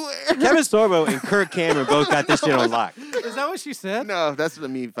everywhere. Kevin Sorbo and Kirk Cameron both got this shit on lock. Is that what she said? No, that's what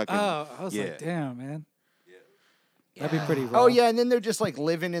I mean. Fucking. Oh, I was Yeah. like, damn, man. That'd be pretty rough. Oh yeah, and then they're just like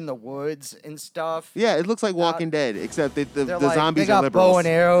living in the woods and stuff. Yeah, it looks like Walking Dead, except that the They're like, zombies they got are liberals. bow and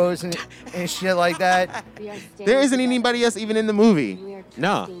arrows and shit like that. There isn't anybody else even in the movie.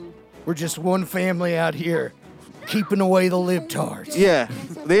 No. We're just one family out here, keeping away the libtards. Yeah,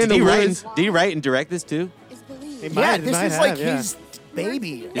 they're in Did the he, woods. write, did he write and direct this too? Yeah, this is like yeah. his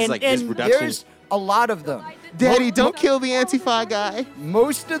baby. It's like his production. There's a lot of them. Daddy, don't kill the Antifa guy.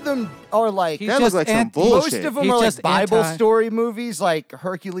 Most of them are like He's That looks just like some anti- bullshit. most of them He's are like just Bible anti- story movies, like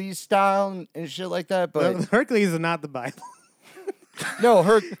Hercules style and shit like that. But Hercules is not the Bible. no,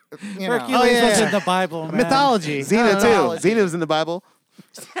 Hercules Oh, yeah, was yeah. in the Bible, man. Mythology. Xena Mythology. too. Xena was in the Bible.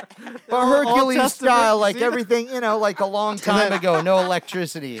 but Hercules Testament style, like Xena. everything, like a long time ago, no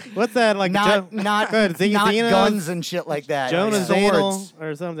electricity, What's that like? not Go not ahead, Xena, guns and shit like that. Jonas like Anal swords.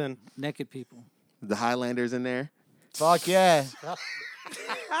 or something. Naked people. The Highlanders in there. Fuck yeah.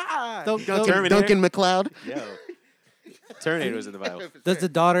 Terminator. Duncan McLeod. Yo. Terminator was in the Bible. Does the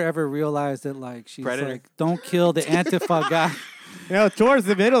daughter ever realize that, like, she's Predator. like, don't kill the Antifa guy? You know, towards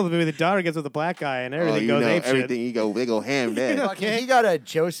the middle of the movie, the daughter gets with the black guy, and everything goes apeshit. everything. They go ham then. Fucking, he got a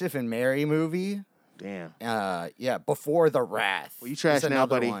Joseph and Mary movie. Damn. Yeah, Before the Wrath. Well, you trash It's now,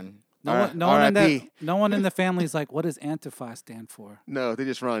 another buddy. one. No one in the family is like, what does Antifa stand for? No, they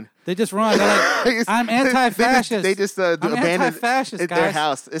just run. They just run. They're like, I'm anti-fascist. They just I'm abandoned anti-fascist, their guys.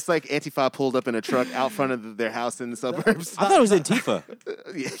 house. It's like Antifa pulled up in a truck out front of their house in the suburbs. I thought it was Antifa.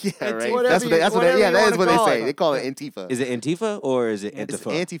 yeah, right. whatever That's what they, you- that's what whatever they, yeah, you that is wanna what they call say. it. They call it Antifa. Is it Antifa or is it It's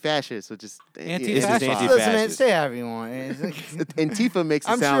Antifa? anti-fascist, which is Anti-fascist. It's Listen, man, anti-fascist. say however you want. It's like- Antifa makes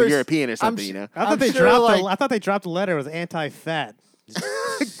it I'm sound sure- European or I'm something, su- you know. I thought I'm they sure, dropped. like- I thought they dropped the letter. It was anti-fat.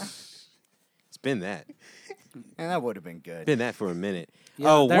 It's been that. And that would have been good. Been that for a minute.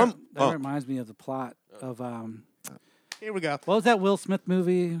 Yeah, that oh, reminds me of the plot of, Here we go. what was that Will Smith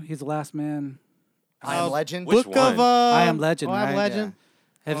movie? He's the last man. I Am Legend. which Book one? of I Am Legend, I Am right? Legend.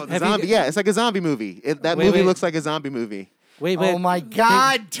 The zombie, yeah, it's like a zombie movie. That Wait, movie wait. looks like a zombie movie. Wait. Oh my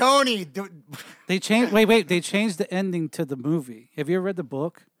God, Tony! They changed. Wait. They changed the ending to the movie. Have you ever read the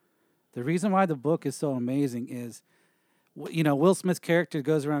book? The reason why the book is so amazing is, Will Smith's character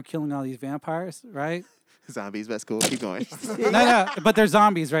goes around killing all these vampires, right? Zombies, that's cool. Keep going. No, but they're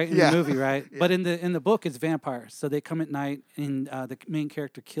zombies, right? In Yeah. the movie, right? But in the book, it's vampires. So they come at night, and the main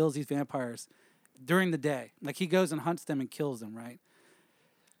character kills these vampires during the day. Like he goes and hunts them and kills them, right?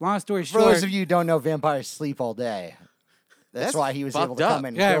 Long story For short, those of you who don't know, vampires sleep all day. That's why he was able to fucked come up. in.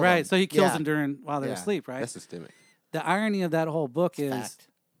 And yeah, kill right. them. So he kills Yeah. them while they're Yeah. asleep, right? That's systemic. The irony of that whole book is Fact.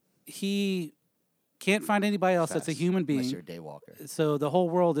 he can't find anybody else that's a human Unless being. you're a daywalker. So the whole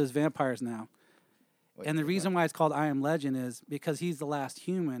world is vampires now. Wait, And the reason why it's called I Am Legend is because he's the last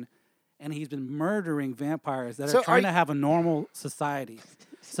human, and he's been murdering vampires that So are trying are to have a normal society.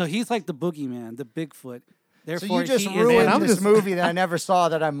 So he's like the boogeyman, the Bigfoot. So Therefore, you just he is ruined I'm this just- movie that I never saw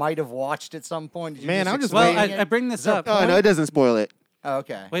that I might have watched at some point. Did you Man, I'm just Well, explain I it? bring this up. Oh, no, it doesn't spoil it. Oh,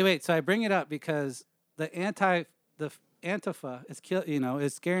 okay. Wait. So I bring it up because the Antifa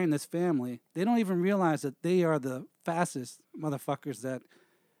is scaring this family. They don't even realize that they are the fastest motherfuckers that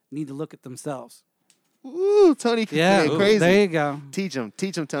need to look at themselves. Ooh, Tony, Yeah, crazy. there you go. Teach him,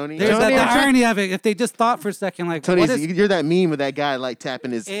 Tony. There's the irony of it. If they just thought for a second, like, Tony, what is you're that meme of that guy like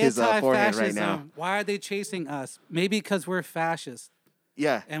tapping his forehead right now. Why are they chasing us? Maybe because we're fascists.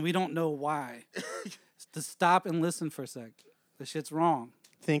 Yeah. And we don't know why. To stop and listen for a sec. The shit's wrong.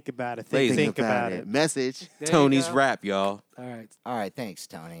 Think about it. Think about it. Message. There Tony's rap, y'all. All right. Thanks,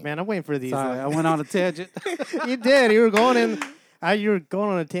 Tony. Man, I'm waiting for these. Sorry, I went on a tangent. You did. You were going in. You were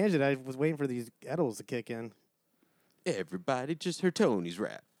going on a tangent. I was waiting for these edibles to kick in. Everybody just heard Tony's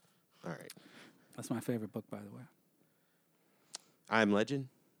rap. All right. That's my favorite book, by the way. I Am Legend?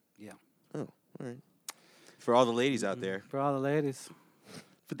 Yeah. Oh, all right. For all the ladies out there. For all the ladies.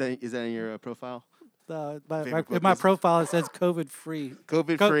 Is that in your profile? In my profile, it says COVID-free.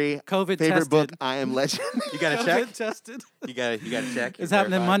 COVID-free. COVID favorite tested. book, I Am Legend. You got to check? COVID tested. You got to check? It's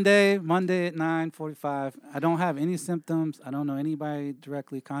happening Monday at 9:45. I don't have any symptoms. I don't know anybody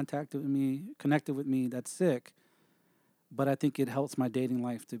directly connected with me that's sick. But I think it helps my dating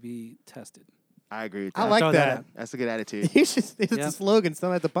life to be tested. I agree with that. I like that. That's a good attitude. It's a slogan,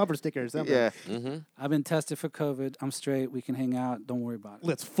 something like the bumper sticker or something. Yeah. Mm-hmm. I've been tested for COVID. I'm straight. We can hang out. Don't worry about it.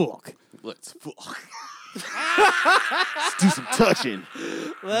 Let's fuck. Let's do some touching.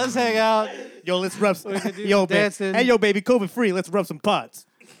 Let's hang out. Yo, let's rub some. Yo, dancing. Hey, yo, baby, COVID free. Let's rub some pots.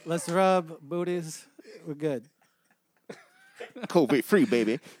 Let's rub booties. We're good. COVID free,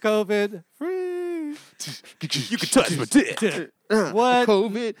 baby. COVID free. You can touch my dick. What?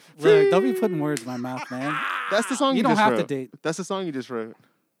 COVID free. Look, don't be putting words in my mouth, man. That's the song you don't just have wrote. to date. That's the song you just wrote.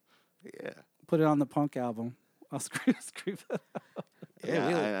 Yeah. Put it on the punk album. I'll scream it.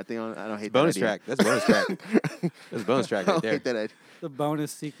 Yeah, I think I don't hate bonus that track. That's a bonus track. That's a bonus track right there. I don't hate that idea. The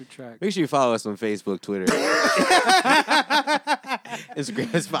bonus secret track. Make sure you follow us on Facebook, Twitter,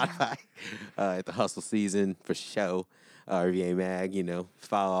 Instagram, and Spotify. At the Hustle Season for show. RVA Mag,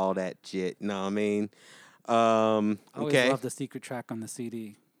 follow all that shit. You know what I mean? I always Okay. love the secret track on the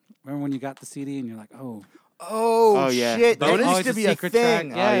CD. Remember when you got the CD and you're like, Oh, yeah. shit. That Bonus used to be a secret track.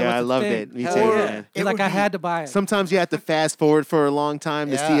 thing. Yeah, it was I a loved thing. it. Me Hell too, yeah. man. it's like I had to buy it. Sometimes you had to fast forward for a long time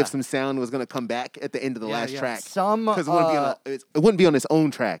to see Yeah. if some sound was going to come back at the end of the last track. Because it wouldn't be on its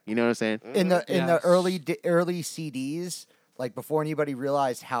own track. You know what I'm saying? in the early CDs, like before anybody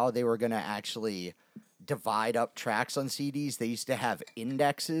realized how they were gonna actually divide up tracks on CDs, they used to have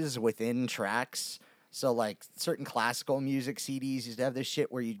indexes within tracks. So like certain classical music CDs used to have this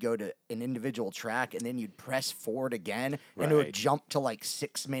shit where you'd go to an individual track and then you'd press forward again and it would Right. jump to like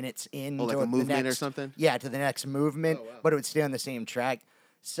 6 minutes in. Oh, like to a movement or next, something? Yeah, to the next movement, but it would stay on the same track.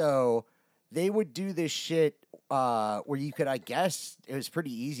 So they would do this shit where you could, I guess, it was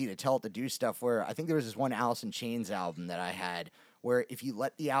pretty easy to tell it to do stuff where I think there was this one Alice in Chains album that I had where if you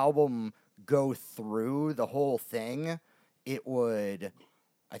let the album go through the whole thing, it would,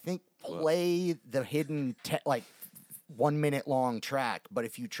 I think, play the hidden, 1 minute long track. But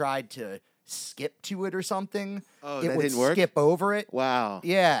if you tried to skip to it or something, it that would didn't work? skip over it. Wow.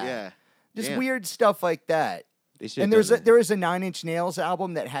 Yeah. Yeah. Just Damn. weird stuff like that. And there was a 9 Inch Nails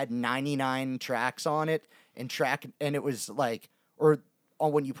album that had 99 tracks on it, and it was like,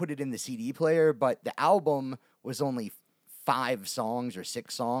 when you put it in the CD player, but the album was only 5 songs or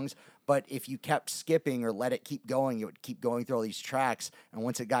 6 songs. But if you kept skipping or let it keep going, it would keep going through all these tracks. And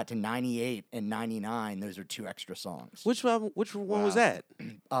once it got to 98 and 99, those are 2 extra songs. Which one was that?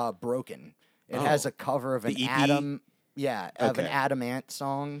 Broken. It has a cover of an The EP? Adam, of an Okay. Adam Ant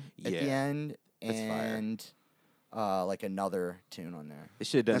song at the Yeah. end, That's fire. and like another tune on there. They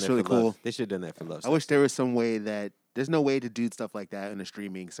should have done That's that really for cool. Love. They should have done that for Love. I wish there was some way that there's no way to do stuff like that in a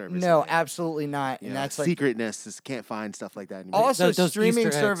streaming service. No, man. absolutely not. You And know, that's like secretness. Just can't find stuff like that anymore. also Those streaming Easter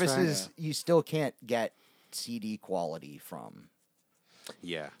eggs, right? services you still can't get CD quality from.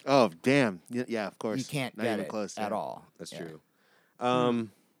 Yeah, Oh, damn. Yeah, of course. You can't Not get even it close at yeah. all. that's Yeah. true.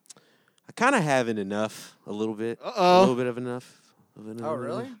 I kind of have it enough, a little bit. Uh-oh. A little bit of enough. Oh,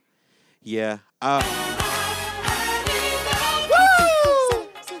 really? Yeah.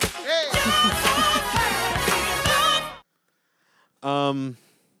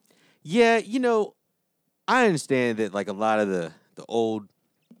 Yeah, I understand that like a lot of the old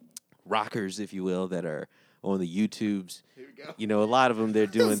rockers, if you will, that are on the YouTubes, a lot of them they're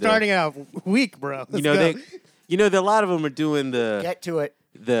doing Starting out weak, bro. Let's go. a lot of them are doing Get to it.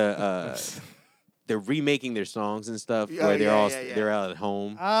 they're remaking their songs and stuff Oh, where yeah. they're out at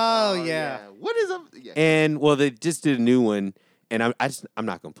home. Oh, yeah. What is up? Yeah. And they just did a new one, and I'm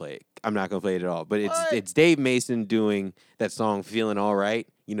not gonna play it. I'm not gonna play it at all. But it's Dave Mason doing that song "Feeling All Right."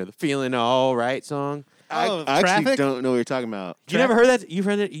 The "Feeling All Right" song. I actually don't know what you're talking about. You never heard that? You've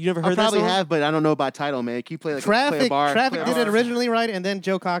heard that? You never heard that? I probably song? have, but I don't know by title, man. Can you play Traffic? a bar? Traffic did it originally, right? And then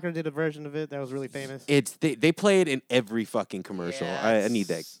Joe Cocker did a version of it that was really famous. They play it in every fucking commercial. I need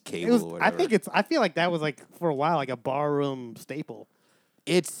that cable or whatever. I feel like that was like for a while like a barroom staple.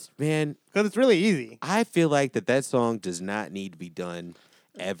 Man, because it's really easy. I feel like that song does not need to be done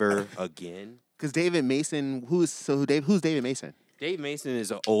ever again. Because David Mason, who's David Mason? Dave Mason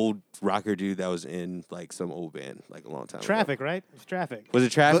is an old rocker dude that was in like some old band like a long time Traffic, ago. right? It's Traffic. Was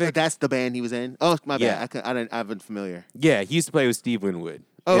it Traffic? But that's the band he was in. Oh, my bad. I wasn't familiar. Yeah, he used to play with Steve Winwood.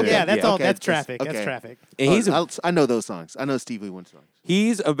 Oh, yeah, that's all. Okay. That's Traffic. Okay. That's Traffic. And I know those songs. I know Steve Winwood songs.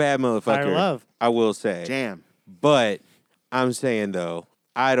 He's a bad motherfucker. Fire Love. I will say. Jam. But I'm saying though,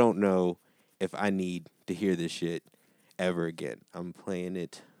 I don't know if I need to hear this shit ever again. I'm playing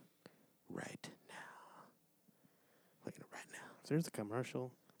it right now. There's a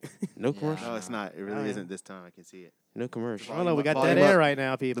commercial. No commercial? No, it's not. It really isn't this time. I can see it. No commercial. Oh, no, we got dead air right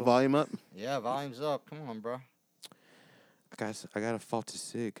now, people. The volume up? Yeah, volume's up. Come on, bro. I got a faulty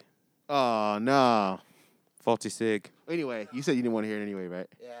sig. Oh, no. Faulty sig. Anyway, you said you didn't want to hear it anyway, right?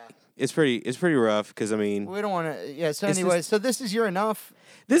 Yeah. It's pretty rough because, I mean... We don't want to... Yeah, so anyway, so this is your enough?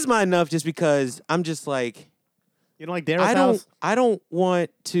 This is my enough just because I'm just like... You don't like Daryl's House? I don't want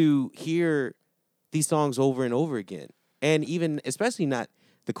to hear these songs over and over again. And even, especially not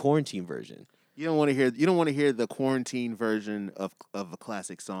the quarantine version. You don't want to hear the quarantine version of a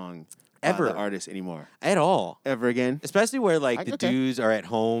classic song ever by the artist anymore at all ever again. Especially where like the dudes are at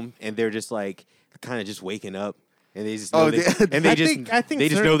home and they're just like kind of just waking up and they just know they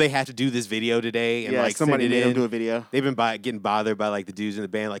just know they have to do this video today and like somebody send it made in. them do a video. They've been getting bothered by like the dudes in the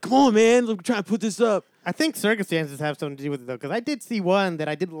band like, come on man, we're trying to put this up. I think circumstances have something to do with it though, because I did see one that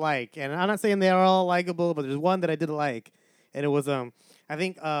I didn't like, and I'm not saying they are all likable, but there's one that I didn't like. And it was I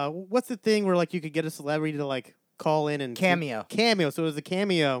think what's the thing where like you could get a celebrity to like call in and cameo. So it was a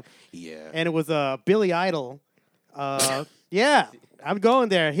cameo. Yeah. And it was Billy Idol. Yeah, I'm going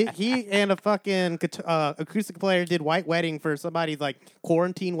there. He and a fucking acoustic player did White Wedding for somebody's like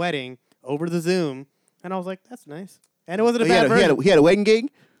quarantine wedding over the Zoom, and I was like, that's nice. And it wasn't a bad version. He had a wedding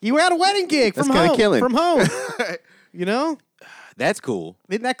gig. You had a wedding gig from home. Killing. From home. You know. That's cool.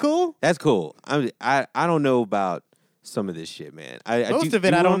 Isn't that cool? That's cool. I don't know about some of this shit, man. Most of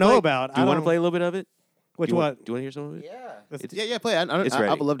it I don't know about. Do you want to play a little bit of it? What? Do you want to hear some of it? Yeah. Play it. It's ready.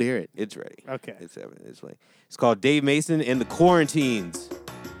 I would love to hear it. It's ready. Okay. It's called Dave Mason and the Quarantines.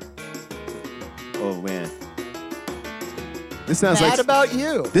 Oh man. This sounds Mad About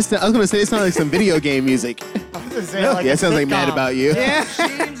You. I was gonna say it sounds like some video game music. It sounds like Mad About You. Yeah.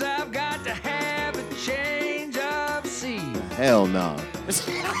 Seems I've got to have a change of scene. Hell no.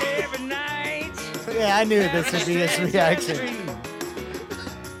 Every night. Yeah, I knew this would be his reaction.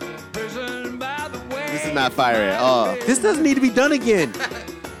 This is not fire at all. This doesn't need to be done again.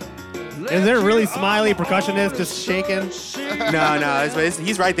 Is there a really smiley percussionist just shaking? No.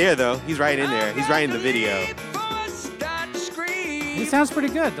 He's right there though. He's right in there. He's right in the video. He sounds pretty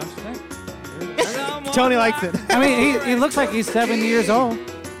good, don't you think? Tony likes it. I mean, he looks like he's 70 years old.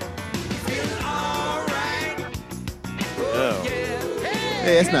 Oh.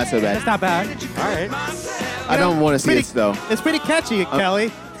 Hey, it's not so bad. That's not bad. All right. I don't want to see it though. It's pretty catchy, Kelly.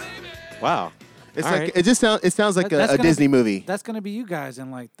 Wow. It's All like right. it sounds like That's a gonna Disney movie. That's going to be you guys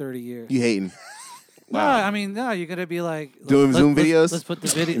in like 30 years. You hating? No, I mean, no, you're going to be like... Doing Zoom videos? Let's put the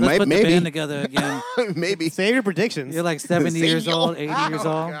video. Let's put the band together again. Maybe. Save your predictions. You're like 70 years old, 80 years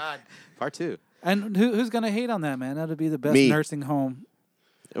old. God. Part 2. And who's going to hate on that, man? That'll be the best Me. nursing home.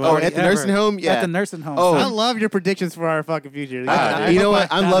 Oh, at the nursing home? Yeah. At the nursing home. Oh. I love your predictions for our fucking future. You know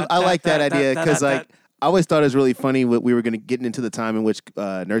what? I like that idea because like I always thought it was really funny what we were going to get into the time in which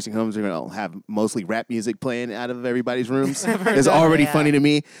nursing homes are going to have mostly rap music playing out of everybody's rooms. It's already funny to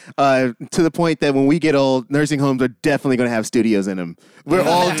me to the point that when we get old, nursing homes are definitely going to have studios in them. We're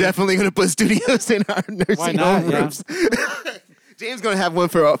all definitely going to put studios in our nursing home rooms. James going to have one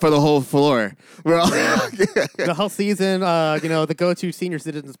for the whole floor. We're all the whole season, the go-to senior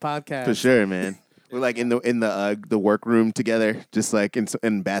citizens podcast. For sure, man. We're like in the workroom together, just like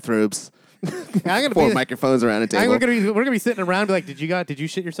in bathrobes. I'm gonna 4 microphones around a table. We're gonna be sitting around and be like, did you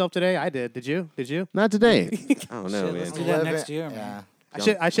shit yourself today? I did. Did you? Not today. I don't know, man. Let's do that next year, man.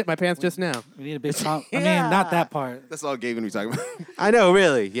 I shit my pants just now. We need a big I mean, not that part. That's all Gabe and we talking about. I know,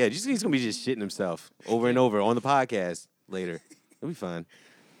 really. Yeah, he's going to be just shitting himself over and over on the podcast later. It'll be fun.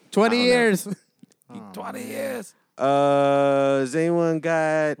 20 years. 20 years. Has anyone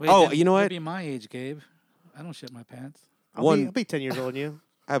got... Wait, you know what? Be my age, Gabe. I don't shit my pants. I'll be 10 years older than you.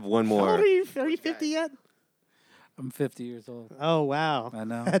 I have one more. How old are you? Are you 50 yet? I'm 50 years old. Oh, wow. I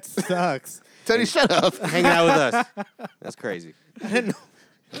know. That sucks. Tony, shut up. Hanging out with us. That's crazy. I didn't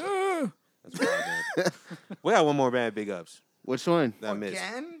know. That's wild, man. We got one more bad big ups. Which one? That I missed.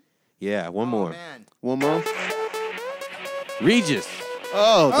 Again? Yeah, one more. Man. One more? Regis.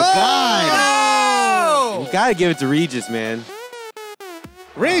 Oh, the God. You gotta give it to Regis, man.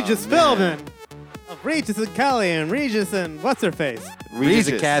 Regis Philbin. Of Regis and Kelly and Regis and what's her face? Regis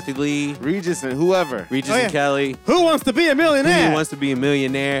and Kathy Lee. Regis and whoever. Regis and Kelly. Who wants to be a millionaire? Who wants to be a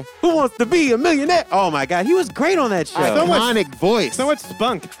millionaire? Who wants to be a millionaire? Oh my God, he was great on that show. Iconic voice. So much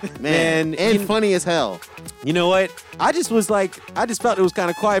spunk. Man. And funny as hell. You know what? I just felt it was kind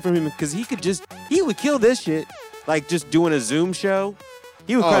of quiet from him because he would kill this shit. Like just doing a Zoom show.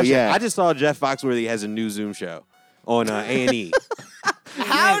 He would crush it. I just saw Jeff Foxworthy has a new Zoom show on A&E.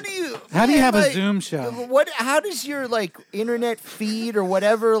 How do you have a Zoom show? How does your internet feed or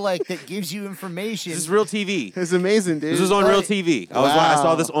whatever that gives you information? This is real TV. It's amazing, dude. This was on real TV. I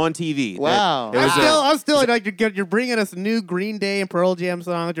saw this on TV. Wow. I'm still you're bringing us new Green Day and Pearl Jam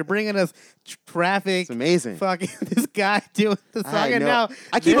songs. You're bringing us Traffic. It's amazing. Fucking this guy doing the song, and now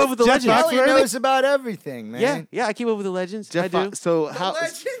I keep up with the legends. Kelly knows about everything, man. Yeah, I keep up with the legends. Jeff I do.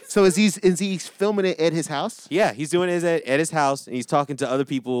 So is he filming it at his house? Yeah, he's doing it at his house, and he's talking to other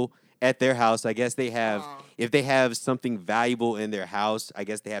people at their house. I guess they have, if they have something valuable in their house, I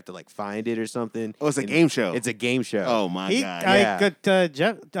guess they have to find it or something. Oh, it's a game show. It's a game show. Oh my God!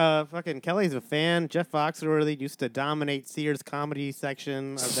 Jeff, fucking Kelly's a fan. Jeff Foxworthy used to dominate Sears comedy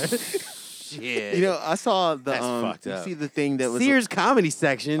section of their. Shit. You know, I saw the That's fucked up. You see the thing that was Sears comedy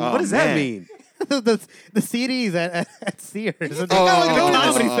section. Oh, what does that mean? the CDs at Sears. The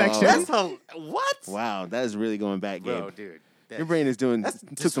comedy section. That's what? Wow, that is really going back, Gabe. Bro, dude. Your brain is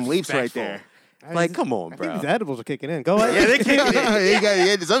took some leaps right there. Come on, bro. I think these edibles are kicking in. Go ahead. Yeah, they kicking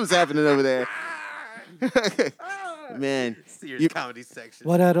in. Something's happening over there. Man, Sears comedy section.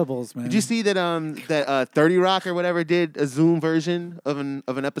 What edibles, man? Did you see that 30 Rock or whatever did a Zoom version of an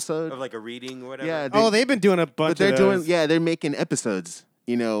episode of a reading or whatever? Yeah. They've been doing a bunch. But they're making episodes.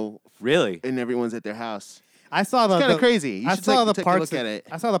 Really, and everyone's at their house. I saw the kind of crazy. I saw the take Parks. A look at it.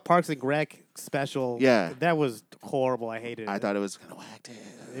 I saw the Parks and Rec special. Yeah, that was horrible. I hated it. I thought it was kind of whacked.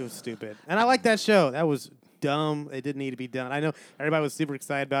 It was stupid, and I liked that show. That was dumb. It didn't need to be done. I know everybody was super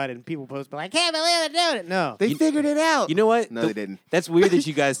excited about it, and people posted like, "Can't believe they're doing it." No, they figured it out. You know what? No, they didn't. That's weird that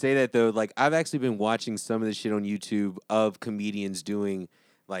you guys say that though. I've actually been watching some of the shit on YouTube of comedians doing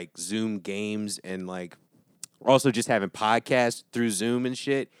Zoom games and also just having podcasts through Zoom and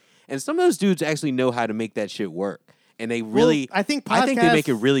shit. And some of those dudes actually know how to make that shit work. And they really, I think they make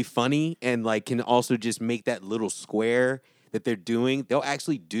it really funny and can also just make that little square that they're doing. They'll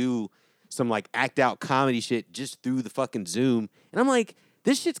actually do some act out comedy shit just through the fucking Zoom. And I'm like,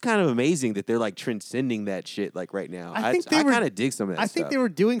 this shit's kind of amazing that they're transcending that shit right now. I kind of dig some of that. I think they were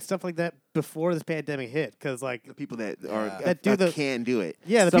doing stuff like that before this pandemic hit because the people that can do it.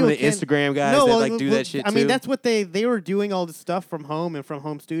 Yeah, some of the Instagram guys that do that shit too. I mean, that's what they were doing all this stuff from home and from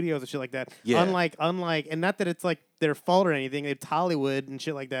home studios and shit like that. Yeah. Unlike, and not that it's their fault or anything. It's Hollywood and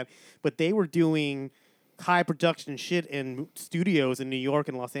shit like that, but they were doing high production shit in studios in New York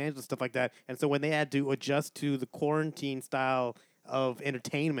and Los Angeles, stuff like that. And so when they had to adjust to the quarantine style of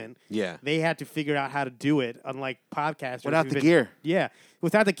entertainment, they had to figure out how to do it. Unlike podcasters, without the gear,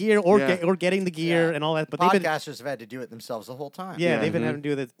 without the gear or getting the gear and all that. But podcasters have had to do it themselves the whole time. Yeah, they've been having to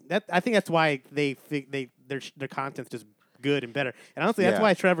do this. I think that's why their content's just good and better. And honestly, that's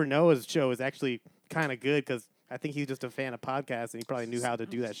why Trevor Noah's show is actually kind of good because I think he's just a fan of podcasts and he probably knew how to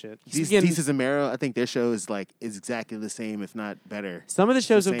do that shit. Desus and Mero, I think their show is exactly the same, if not better. Some of the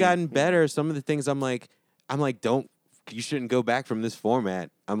shows have gotten better. Some of the things I'm like, you shouldn't go back from this format.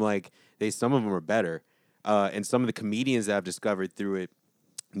 I'm like, some of them are better. And some of the comedians that I've discovered through it,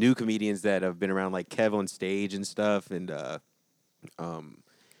 new comedians that have been around like Kev on Stage and stuff, and a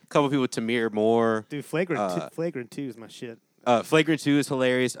couple of people, Tamir Moore. Dude, Flagrant 2 is my shit. Flagrant 2 is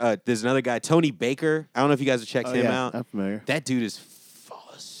hilarious. There's another guy, Tony Baker. I don't know if you guys have checked him out. I'm familiar. That dude is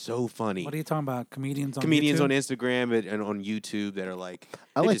so funny. What are you talking about? Comedians on Instagram and on YouTube that are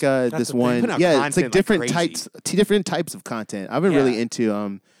I like this one. Yeah, it's different types of content. I've been really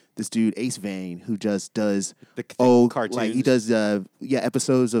into this dude Ace Vane who just does the cartoons. He does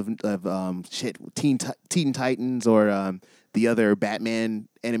episodes of Teen Titans or the other Batman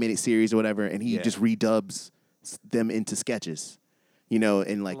animated series or whatever, and he just redubs them into sketches.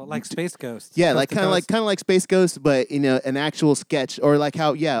 And like Space Ghost. Yeah, kind of like Space Ghost, but an actual sketch, or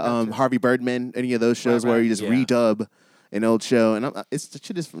how Harvey Birdman, any of those shows where you just redub an old show, and the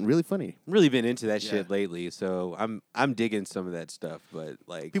shit is really funny. Really been into that shit lately, so I'm digging some of that stuff. But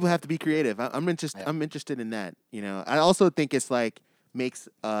like, people have to be creative. I'm interested in that. You know, I also think it's like makes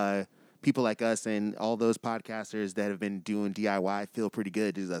people like us and all those podcasters that have been doing DIY feel pretty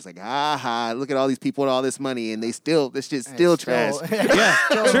good. It's like, look at all these people with all this money, and this shit's still trash. Yeah,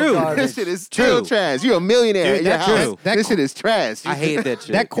 true. This shit is still trash. You're a millionaire. Dude, that's true. This shit is trash. I hate that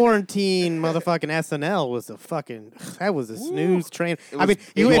shit. That quarantine motherfucking SNL was that was a snooze train. I mean,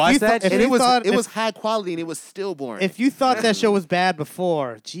 it was high quality and it was still boring. If you thought that show was bad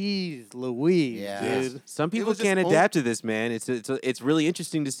before, geez, Louise, dude. Some people can't adapt to this, man. It's really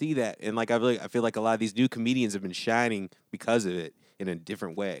interesting to see that, and like I feel like a lot of these new comedians have been shining because of it in a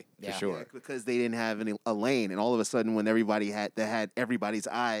different way, for sure. Yeah, because they didn't have a lane, and all of a sudden, when everybody had everybody's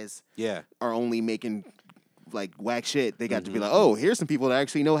eyes, are only making like whack shit, they got to be like, oh, here's some people that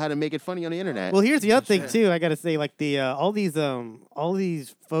actually know how to make it funny on the internet. Well, here's the other thing too. I gotta say, like all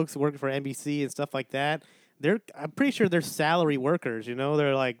these folks working for NBC and stuff like that. I'm pretty sure they're salary workers. You know,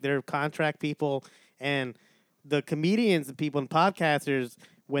 they're contract people, and the comedians and people and podcasters,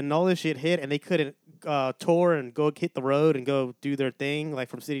 when all this shit hit and they couldn't tour and go hit the road and go do their thing like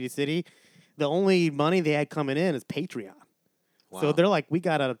from city to city, the only money they had coming in is Patreon. Wow. So they're like, we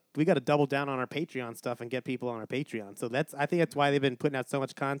gotta double down on our Patreon stuff and get people on our Patreon. So I think that's why they've been putting out so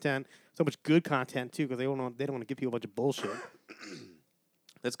much content, so much good content too, because they don't want to give people a bunch of bullshit.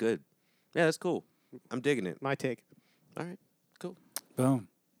 That's good. Yeah, that's cool. I'm digging it. My take. All right, cool. Boom.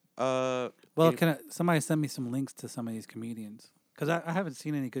 Well, somebody send me some links to some of these comedians? Because I haven't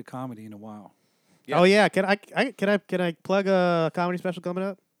seen any good comedy in a while. Yeah. Oh yeah, can I plug a comedy special coming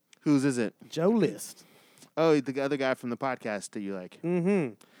up? Whose is it? Joe List. Oh, the other guy from the podcast that you like. Mm-hmm.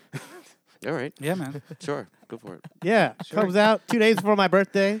 All right. Yeah, man. Sure. Go for it. Yeah. Sure. Comes out 2 days before my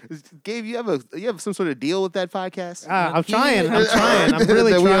birthday. Gabe, you have some sort of deal with that podcast? I'm trying. I'm really trying.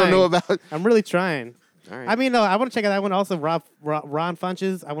 That we don't know about. I'm really trying. All right. I mean, no, I want to check out that one. Also, Ron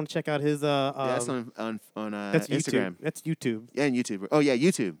Funches. I want to check out his. That's on that's Instagram. That's YouTube. Yeah, and YouTube. Oh yeah,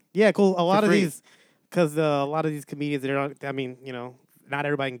 YouTube. Yeah, cool. A lot of these, because a lot of these comedians, I mean, you know, not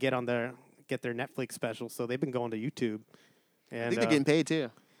everybody can get their Netflix specials, so they've been going to YouTube. And I think they're getting paid too.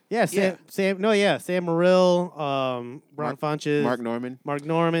 Yeah, Sam Morrill, Ron Funches, Mark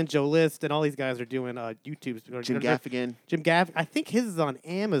Norman, Joe List, and all these guys are doing YouTube. Jim Gaffigan. I think his is on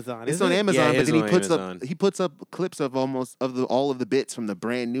Amazon. It's on Amazon, but then he puts up clips of all of the bits from the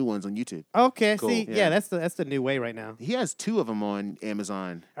brand new ones on YouTube. Okay, cool. See, that's the new way right now. He has 2 of them on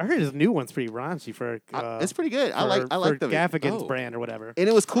Amazon. I heard his new one's pretty raunchy for. It's pretty good. I like the Gaffigan's brand or whatever. And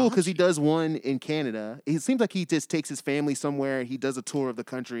it was cool because he does one in Canada. It seems like he just takes his family somewhere. He does a tour of the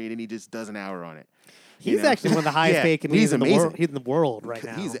country. And then he just does an hour on it. He's actually one of the highest paid comedians in the world right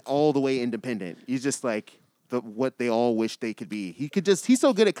now. He's all the way independent. He's just like what they all wish they could be. He's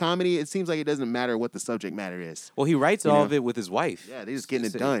so good at comedy, it seems like it doesn't matter what the subject matter is. Well, he writes all of it with his wife. Yeah, they're just getting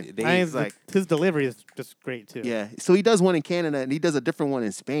it done. His delivery is just great too. Yeah, so he does one in Canada and he does a different one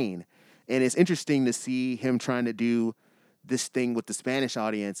in Spain. And it's interesting to see him trying to do this thing with the Spanish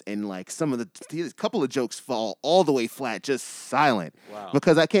audience, and like a couple of jokes fall all the way flat, just silent. Wow.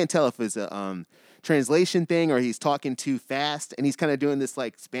 Because I can't tell if it's a translation thing or he's talking too fast, and he's kind of doing this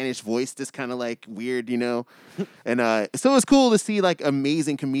like Spanish voice, this kind of like weird, you know. And so it's cool to see like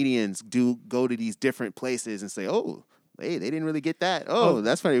amazing comedians go to these different places and say, oh, hey, they didn't really get that. Oh,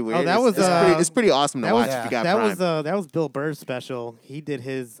 that's pretty weird. It's pretty awesome to watch. If you got Prime. That was Bill Burr's special. He did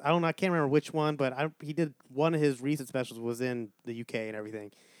his. I can't remember which one, but he did one of his recent specials was in the UK and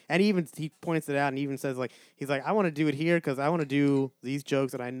everything. And he points it out and even says he's like, I want to do it here because I want to do these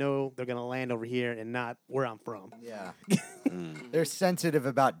jokes that I know they're gonna land over here and not where I'm from. Yeah, they're sensitive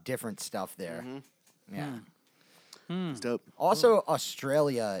about different stuff there. Mm-hmm. Yeah, it's dope. Also,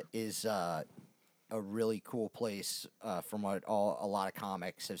 Australia is. A really cool place from what a lot of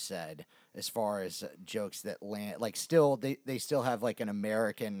comics have said as far as jokes that land like they still have like an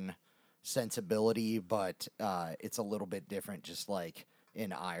American sensibility, but it's a little bit different just like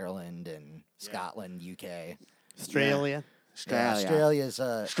in Ireland and Scotland, UK. Australia. Australia's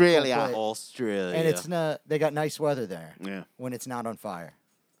Australia. And it's they got nice weather there. Yeah. When it's not on fire.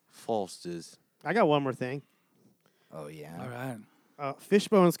 Foster's. I got one more thing. Oh yeah. All right.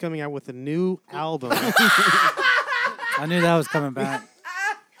 Fishbone's coming out with a new album. I knew that was coming back.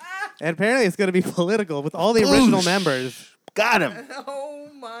 And apparently it's going to be political with all the original members. Got him. Oh,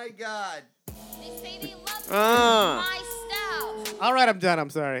 my God. They say they love my style. All right, I'm done.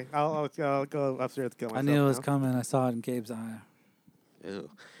 I'm sorry. I'll go upstairs to kill myself. I knew it was now. coming. I saw it in Gabe's eye. Ew.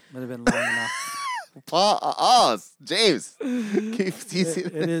 Would have been long enough. James.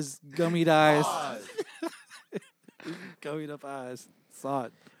 It is gummy eyes. Covered up eyes. Saw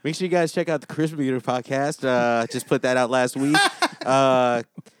it. Make sure you guys check out the Christmas Eater podcast. Just put that out last week. The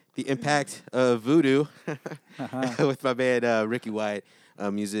impact of voodoo with my man Ricky White,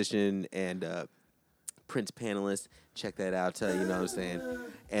 a musician and Prince panelist. Check that out. You know what I'm saying?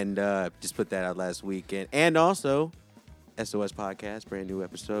 And just put that out last week. And also, SOS Podcast, brand new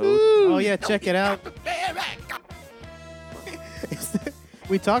episode. Oh, yeah, check it out.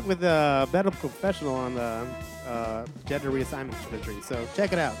 We talked with a medical professional on the gender reassignment surgery, so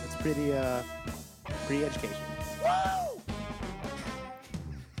check it out. It's pretty educational.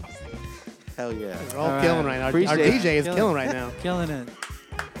 Hell yeah. We're all killing right now. Our DJ is killing right now. Killing it.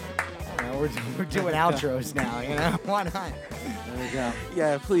 We're doing outros now, you know? Why not? There we go.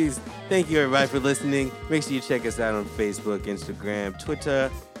 Yeah, please. Thank you, everybody, for listening. Make sure you check us out on Facebook, Instagram, Twitter,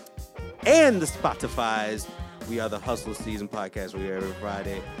 and the Spotifys. We are the Hustle Season Podcast. We're here every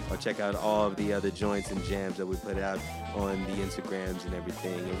Friday. Or check out all of the other joints and jams that we put out on the Instagrams and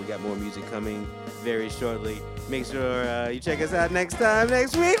everything. And we got more music coming very shortly. Make sure you check us out next time.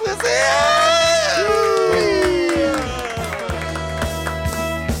 Next week, we'll see you!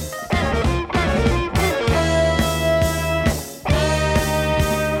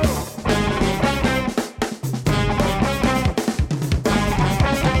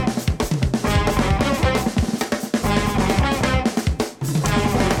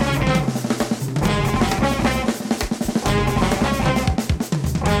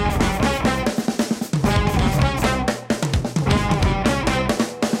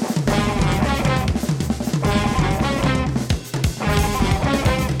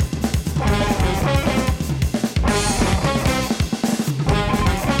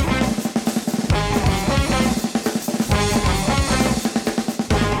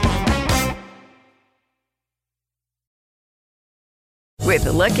 With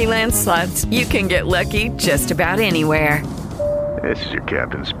the Lucky Land Slots, you can get lucky just about anywhere. This is your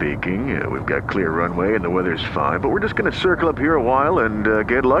captain speaking. We've got clear runway and the weather's fine, but we're just going to circle up here a while and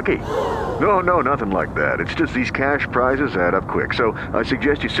get lucky. No, nothing like that. It's just these cash prizes add up quick. So I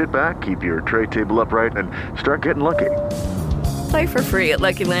suggest you sit back, keep your tray table upright, and start getting lucky. Play for free at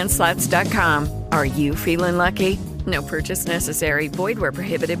LuckyLandSlots.com. Are you feeling lucky? No purchase necessary. Void where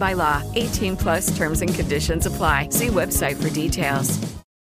prohibited by law. 18+ terms and conditions apply. See website for details.